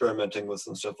 still experimenting with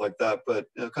some stuff like that, but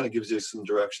it kind of gives you some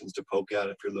directions to poke at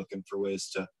if you're looking for ways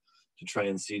to try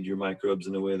and seed your microbes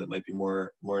in a way that might be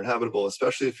more inhabitable,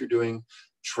 especially if you're doing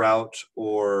trout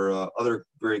or other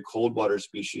very cold water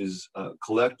species,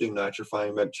 collecting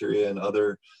nitrifying bacteria and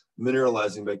other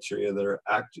mineralizing bacteria that are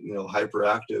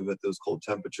hyperactive at those cold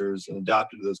temperatures and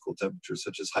adapted to those cold temperatures,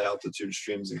 such as high altitude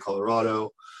streams in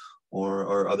Colorado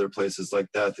or other places like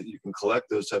that you can collect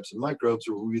those types of microbes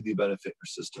will really benefit your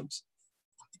systems.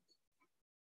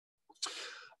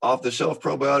 Off-the-shelf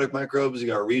probiotic microbes, you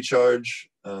got Recharge.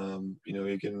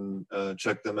 You can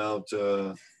check them out.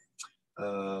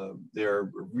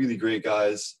 They're really great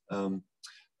guys.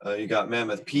 You got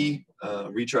Mammoth P.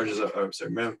 Recharge is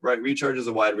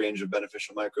a wide range of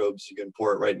beneficial microbes. You can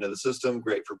pour it right into the system.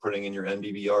 Great for putting in your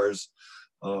NBBRs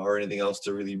or anything else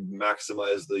to really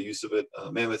maximize the use of it.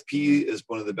 Mammoth P is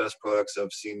one of the best products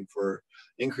I've seen for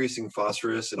increasing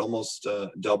phosphorus. It almost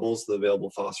doubles the available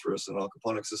phosphorus in an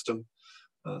aquaponic system.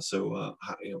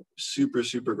 Super,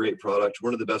 super great product.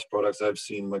 One of the best products I've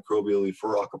seen microbially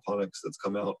for aquaponics that's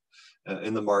come out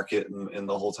in the market and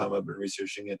the whole time I've been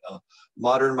researching it.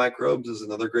 Modern Microbes is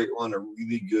another great one, a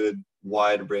really good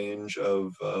wide range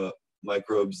of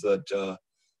microbes that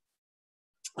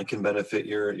can benefit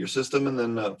your system. And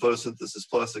then Photosynthesis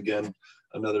Plus, again,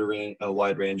 another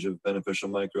wide range of beneficial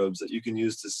microbes that you can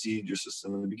use to seed your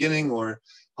system in the beginning or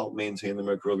help maintain the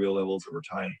microbial levels over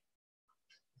time.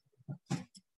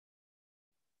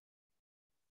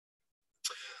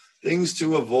 Things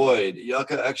to avoid: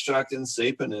 yucca extract and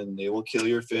saponin. They will kill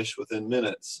your fish within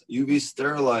minutes. UV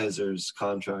sterilizers,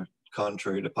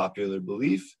 contrary to popular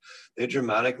belief, they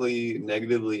dramatically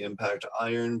negatively impact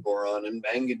iron, boron, and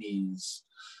manganese.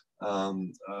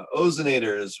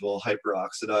 Ozonators will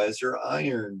hyperoxidize your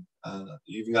iron.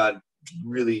 You've got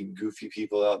really goofy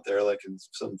people out there, like in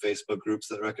some Facebook groups,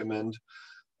 that recommend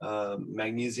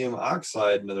magnesium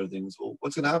oxide and other things. Well,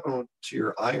 what's going to happen to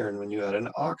your iron when you add an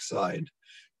oxide?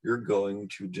 You're going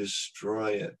to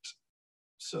destroy it.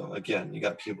 So again, you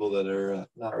got people that are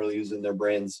not really using their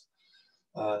brains.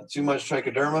 Too much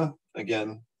trichoderma,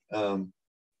 again,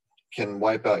 can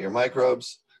wipe out your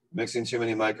microbes. Mixing too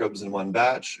many microbes in one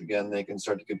batch, again, they can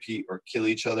start to compete or kill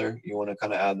each other. You want to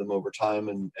kind of add them over time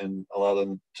and allow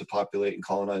them to populate and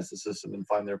colonize the system and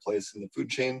find their place in the food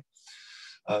chain.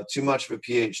 Too much of a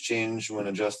pH change when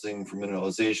adjusting for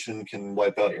mineralization can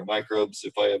wipe out your microbes.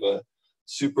 If I have a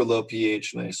super low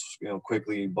pH and I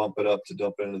quickly bump it up to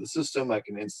dump it into the system, I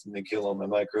can instantly kill all my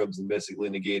microbes and basically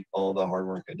negate all the hard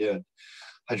work I did.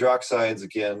 Hydroxides,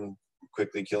 again,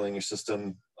 quickly killing your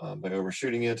system by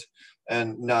overshooting it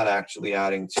and not actually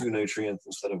adding 2 nutrients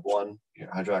instead of 1. Your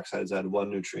hydroxides add 1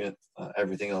 nutrient.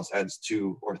 Everything else adds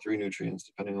 2 or 3 nutrients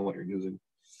depending on what you're using.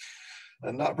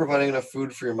 And not providing enough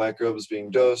food for your microbes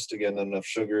being dosed. Again, not enough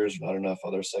sugars, not enough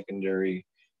other secondary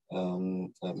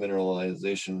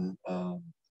mineralization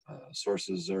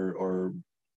sources or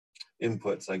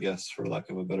inputs, I guess, for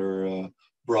lack of a better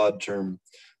broad term,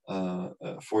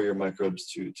 for your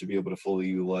microbes to be able to fully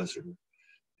utilize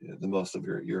the most of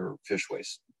your fish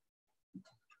waste.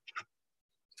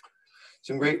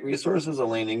 Some great resources.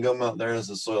 Elaine Ingham out there is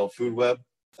the Soil Food Web.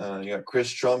 You got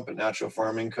Chris Trump at Natural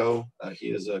Farming Co.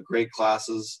 He has great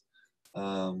classes.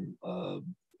 I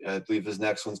believe his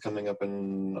next one's coming up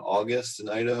in August in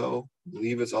Idaho. I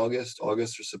believe it's August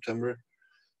or September.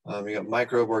 You got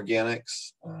Microbe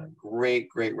Organics, great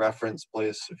reference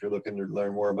place if you're looking to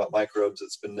learn more about microbes.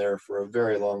 It's been there for a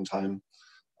very long time.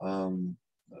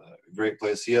 Great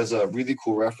place. He has really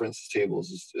cool reference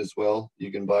tables as well.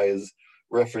 You can buy his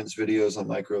reference videos on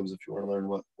microbes if you want to learn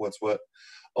what's what.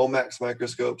 Omax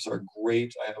microscopes are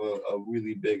great. I have a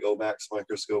really big Omax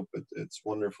microscope. It's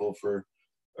wonderful for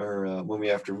when we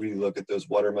have to really look at those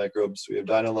water microbes. We have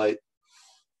Dynalite.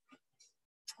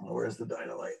 Oh, where's the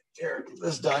Dynalite? Here,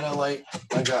 this Dynalite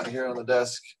I got here on the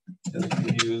desk, and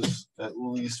we use at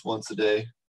least once a day,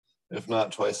 if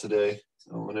not twice a day.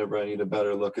 So whenever I need a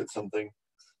better look at something,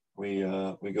 we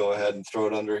go ahead and throw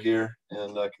it under here,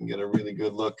 and I can get a really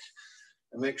good look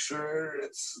and make sure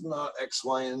it's not X,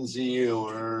 Y, and Z,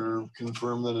 or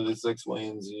confirm that it is X, Y,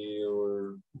 and Z,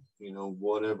 or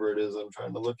whatever it is I'm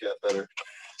trying to look at better.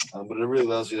 But it really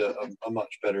allows you a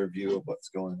much better view of what's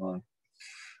going on.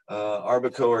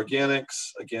 Arbico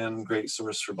Organics, again, great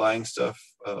source for buying stuff,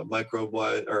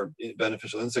 microbe-wise or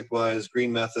beneficial insect-wise.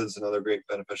 Green Methods, another great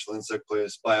beneficial insect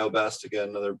place. BioBest, again,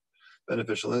 another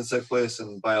beneficial insect place.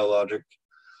 And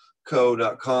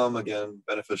biologicco.com, again,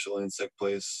 beneficial insect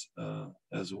place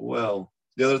as well.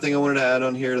 The other thing I wanted to add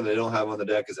on here that they don't have on the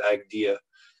deck is Agdia.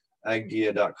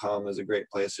 Agdia.com is a great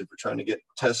place if we're trying to get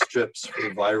test strips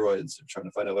for viroids and trying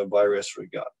to find out what virus we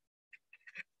got.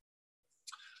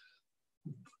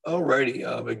 Alrighty,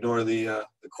 ignore the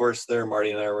course there.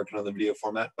 Marty and I are working on the video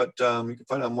format, but you can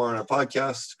find out more on our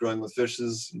podcast, Growing with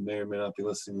Fishes. You may or may not be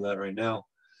listening to that right now.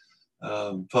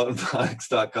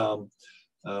 Potentphonics.com,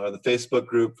 or the Facebook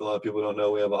group. A lot of people don't know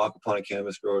we have an aquaponic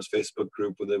cannabis growers Facebook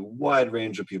group with a wide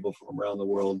range of people from around the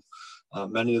world,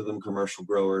 many of them commercial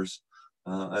growers.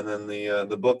 And then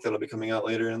the book that'll be coming out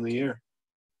later in the year,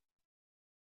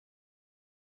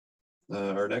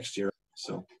 or next year.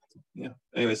 So yeah.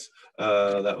 Anyways,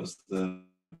 that was the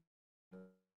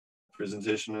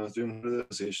presentation I was doing for the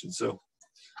association. So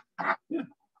yeah,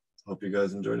 hope you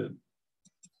guys enjoyed it.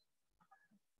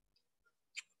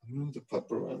 Move the pup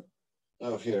around.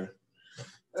 Oh, here.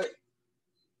 Hey,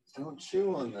 don't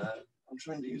chew on that. I'm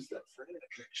trying to use that for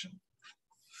injection.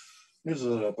 Here's a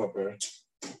little pupper.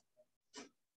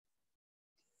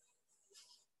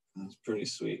 That's pretty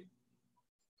sweet.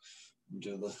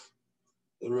 Do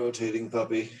the rotating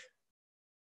puppy.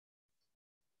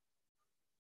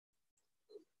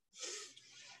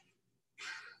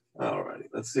 All righty,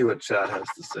 let's see what chat has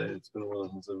to say. It's been a while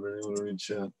since I've been able to read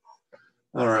chat.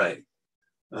 All right,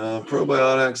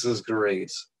 probiotics is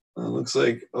great. Looks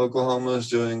like Oklahoma is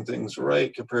doing things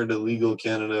right compared to legal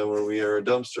Canada, where we are a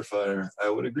dumpster fire. I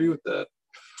would agree with that.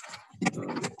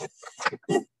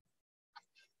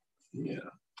 Yeah.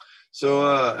 So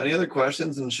any other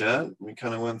questions in chat? We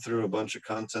kind of went through a bunch of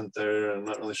content there. I'm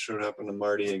not really sure what happened to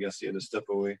Marty. I guess he had to step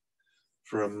away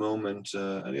for a moment.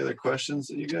 Any other questions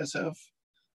that you guys have?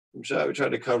 we tried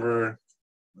to cover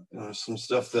some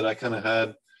stuff that I kind of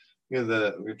had.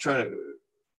 We're trying to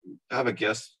have a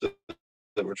guest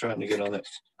that we're trying to get on that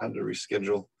had to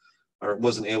reschedule or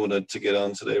wasn't able to get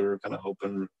on today. We were kind of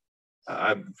hoping.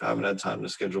 I haven't had time to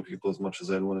schedule people as much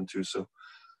as I'd wanted to. So,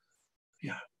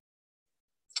 yeah.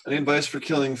 Any advice for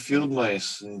killing field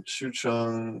mice and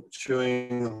chewing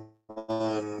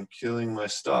on killing my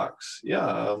stocks?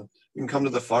 Yeah, you can come to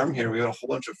the farm here. We got a whole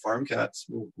bunch of farm cats.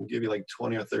 We'll give you like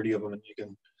 20 or 30 of them, and you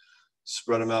can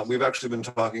spread them out. We've actually been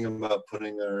talking about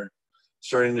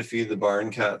starting to feed the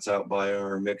barn cats out by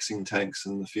our mixing tanks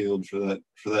in the field for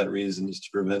that reason, just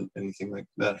to prevent anything like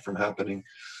that from happening.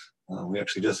 We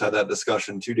actually just had that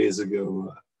discussion 2 days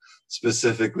ago,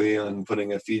 specifically on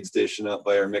putting a feed station out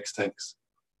by our mix tanks.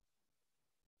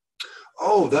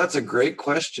 Oh, that's a great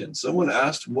question. Someone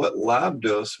asked, what lab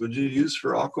dose would you use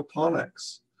for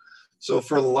aquaponics? So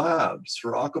for labs,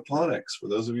 for aquaponics, for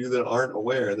those of you that aren't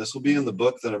aware, this will be in the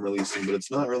book that I'm releasing, but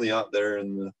it's not really out there.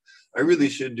 I really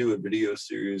should do a video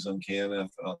series on KNF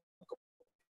and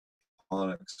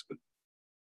aquaponics, but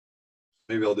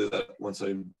maybe I'll do that once I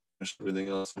finish everything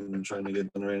else I'm trying to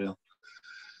get done right now.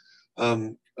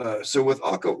 So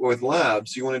with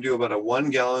labs, you want to do about a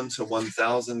 1 gallon to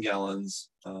 1,000 gallons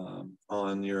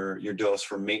on your dose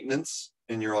for maintenance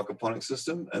in your aquaponic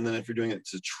system. And then if you're doing it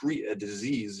to treat a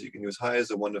disease, you can do as high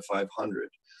as a 1 to 500.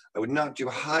 I would not do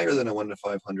higher than a 1 to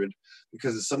 500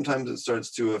 because sometimes it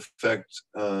starts to affect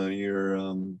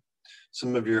some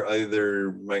of your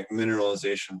either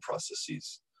mineralization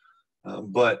processes.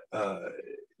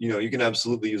 You can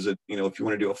absolutely use it, if you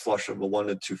want to do a flush of a 1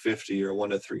 to 250 or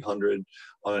 1 to 300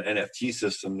 on an NFT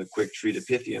system to quick treat a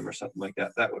Pythium or something like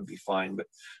that, that would be fine. But,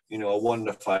 a 1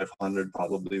 to 500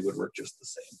 probably would work just the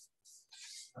same.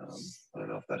 I don't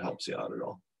know if that helps you out at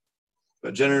all.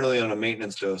 But generally on a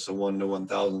maintenance dose of 1 to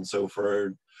 1,000. So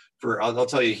I'll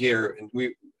tell you here, and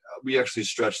we actually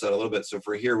stretch that a little bit. So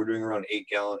for here, we're doing around 8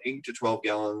 to 12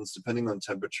 gallons, depending on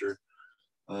temperature.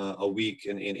 A week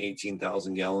in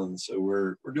 18,000 gallons. So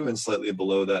we're doing slightly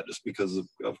below that just because of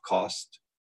cost.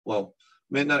 Well,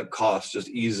 not cost, just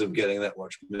ease of getting that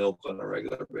much milk on a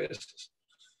regular basis,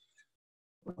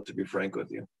 to be frank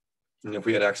with you. And if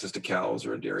we had access to cows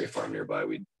or a dairy farm nearby,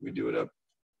 we'd do it up.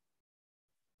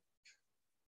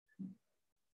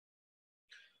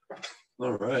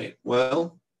 All right.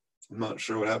 Well, I'm not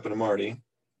sure what happened to Marty,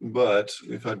 but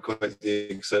we've had quite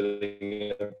the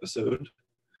exciting episode.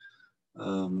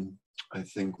 I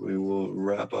think we will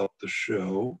wrap up the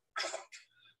show.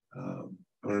 I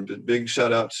want a big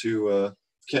shout out to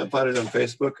can't find it on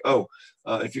Facebook.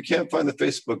 If you can't find the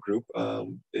Facebook group,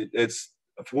 it's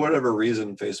for whatever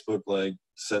reason Facebook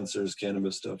censors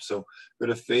cannabis stuff. So go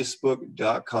to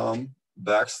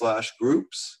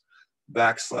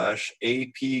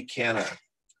facebook.com/groups/APCANNA.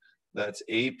 That's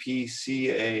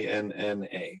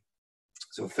APCANNA.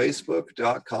 So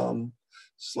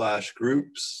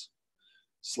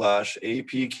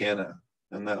facebook.com/groups/APCANNA,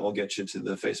 and that will get you to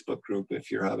the Facebook group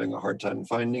if you're having a hard time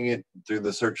finding it through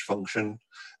the search function.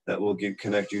 That will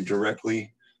connect you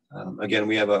directly. Again,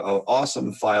 we have an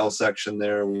awesome file section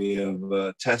there. We have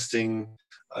testing,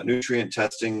 nutrient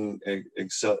testing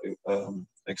Excel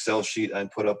sheet I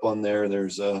put up on there.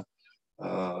 There's the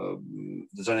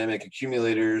dynamic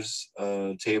accumulators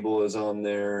table is on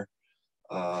there.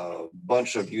 A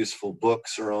bunch of useful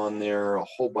books are on there. A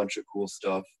whole bunch of cool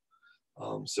stuff.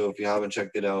 So if you haven't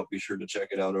checked it out, be sure to check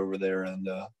it out over there. And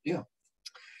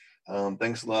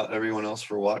thanks a lot, everyone else,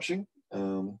 for watching.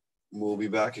 We'll be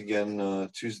back again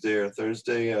Tuesday or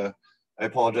Thursday. I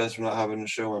apologize for not having a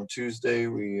show on Tuesday.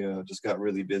 We just got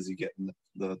really busy getting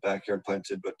the backyard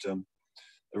planted, but we're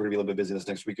going to be a little bit busy this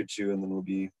next week or two, and then we'll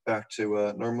be back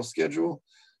to normal schedule.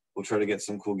 We'll try to get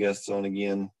some cool guests on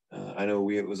again. I know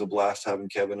it was a blast having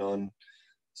Kevin on,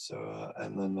 so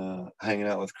and then hanging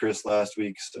out with Chris last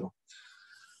week. So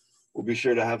we'll be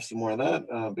sure to have some more of that.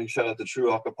 Big shout out to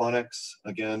True Aquaponics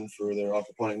again for their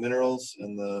aquaponic minerals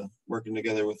and working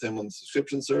together with them on the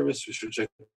subscription service. You should check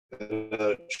that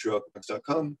out at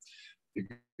trueaquaponics.com. You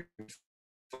can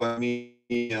find me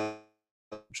on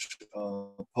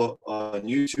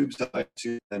YouTube,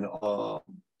 iTunes, and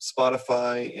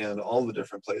Spotify, and all the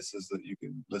different places that you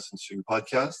can listen to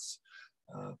podcasts.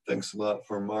 Thanks a lot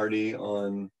for Marty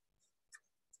on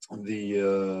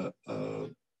the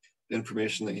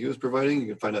information that he was providing. You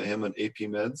can find out him on AP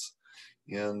Meds.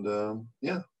 And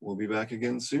we'll be back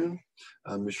again soon.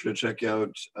 Be sure to check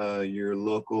out your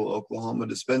local Oklahoma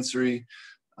dispensary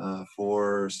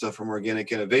for stuff from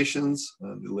Organic Innovations,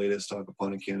 the latest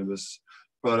aquaponic cannabis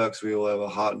products. We will have a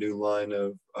hot new line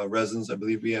of resins. I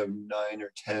believe we have 9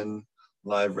 or 10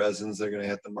 live resins. They're going to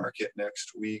hit the market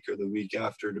next week or the week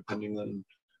after, depending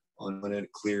on when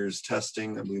it clears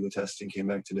testing. I believe the testing came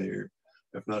back today, or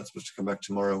if not, it's supposed to come back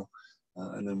tomorrow.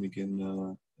 And then we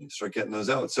can start getting those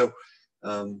out. So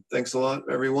thanks a lot,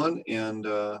 everyone. And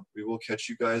we will catch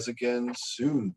you guys again soon.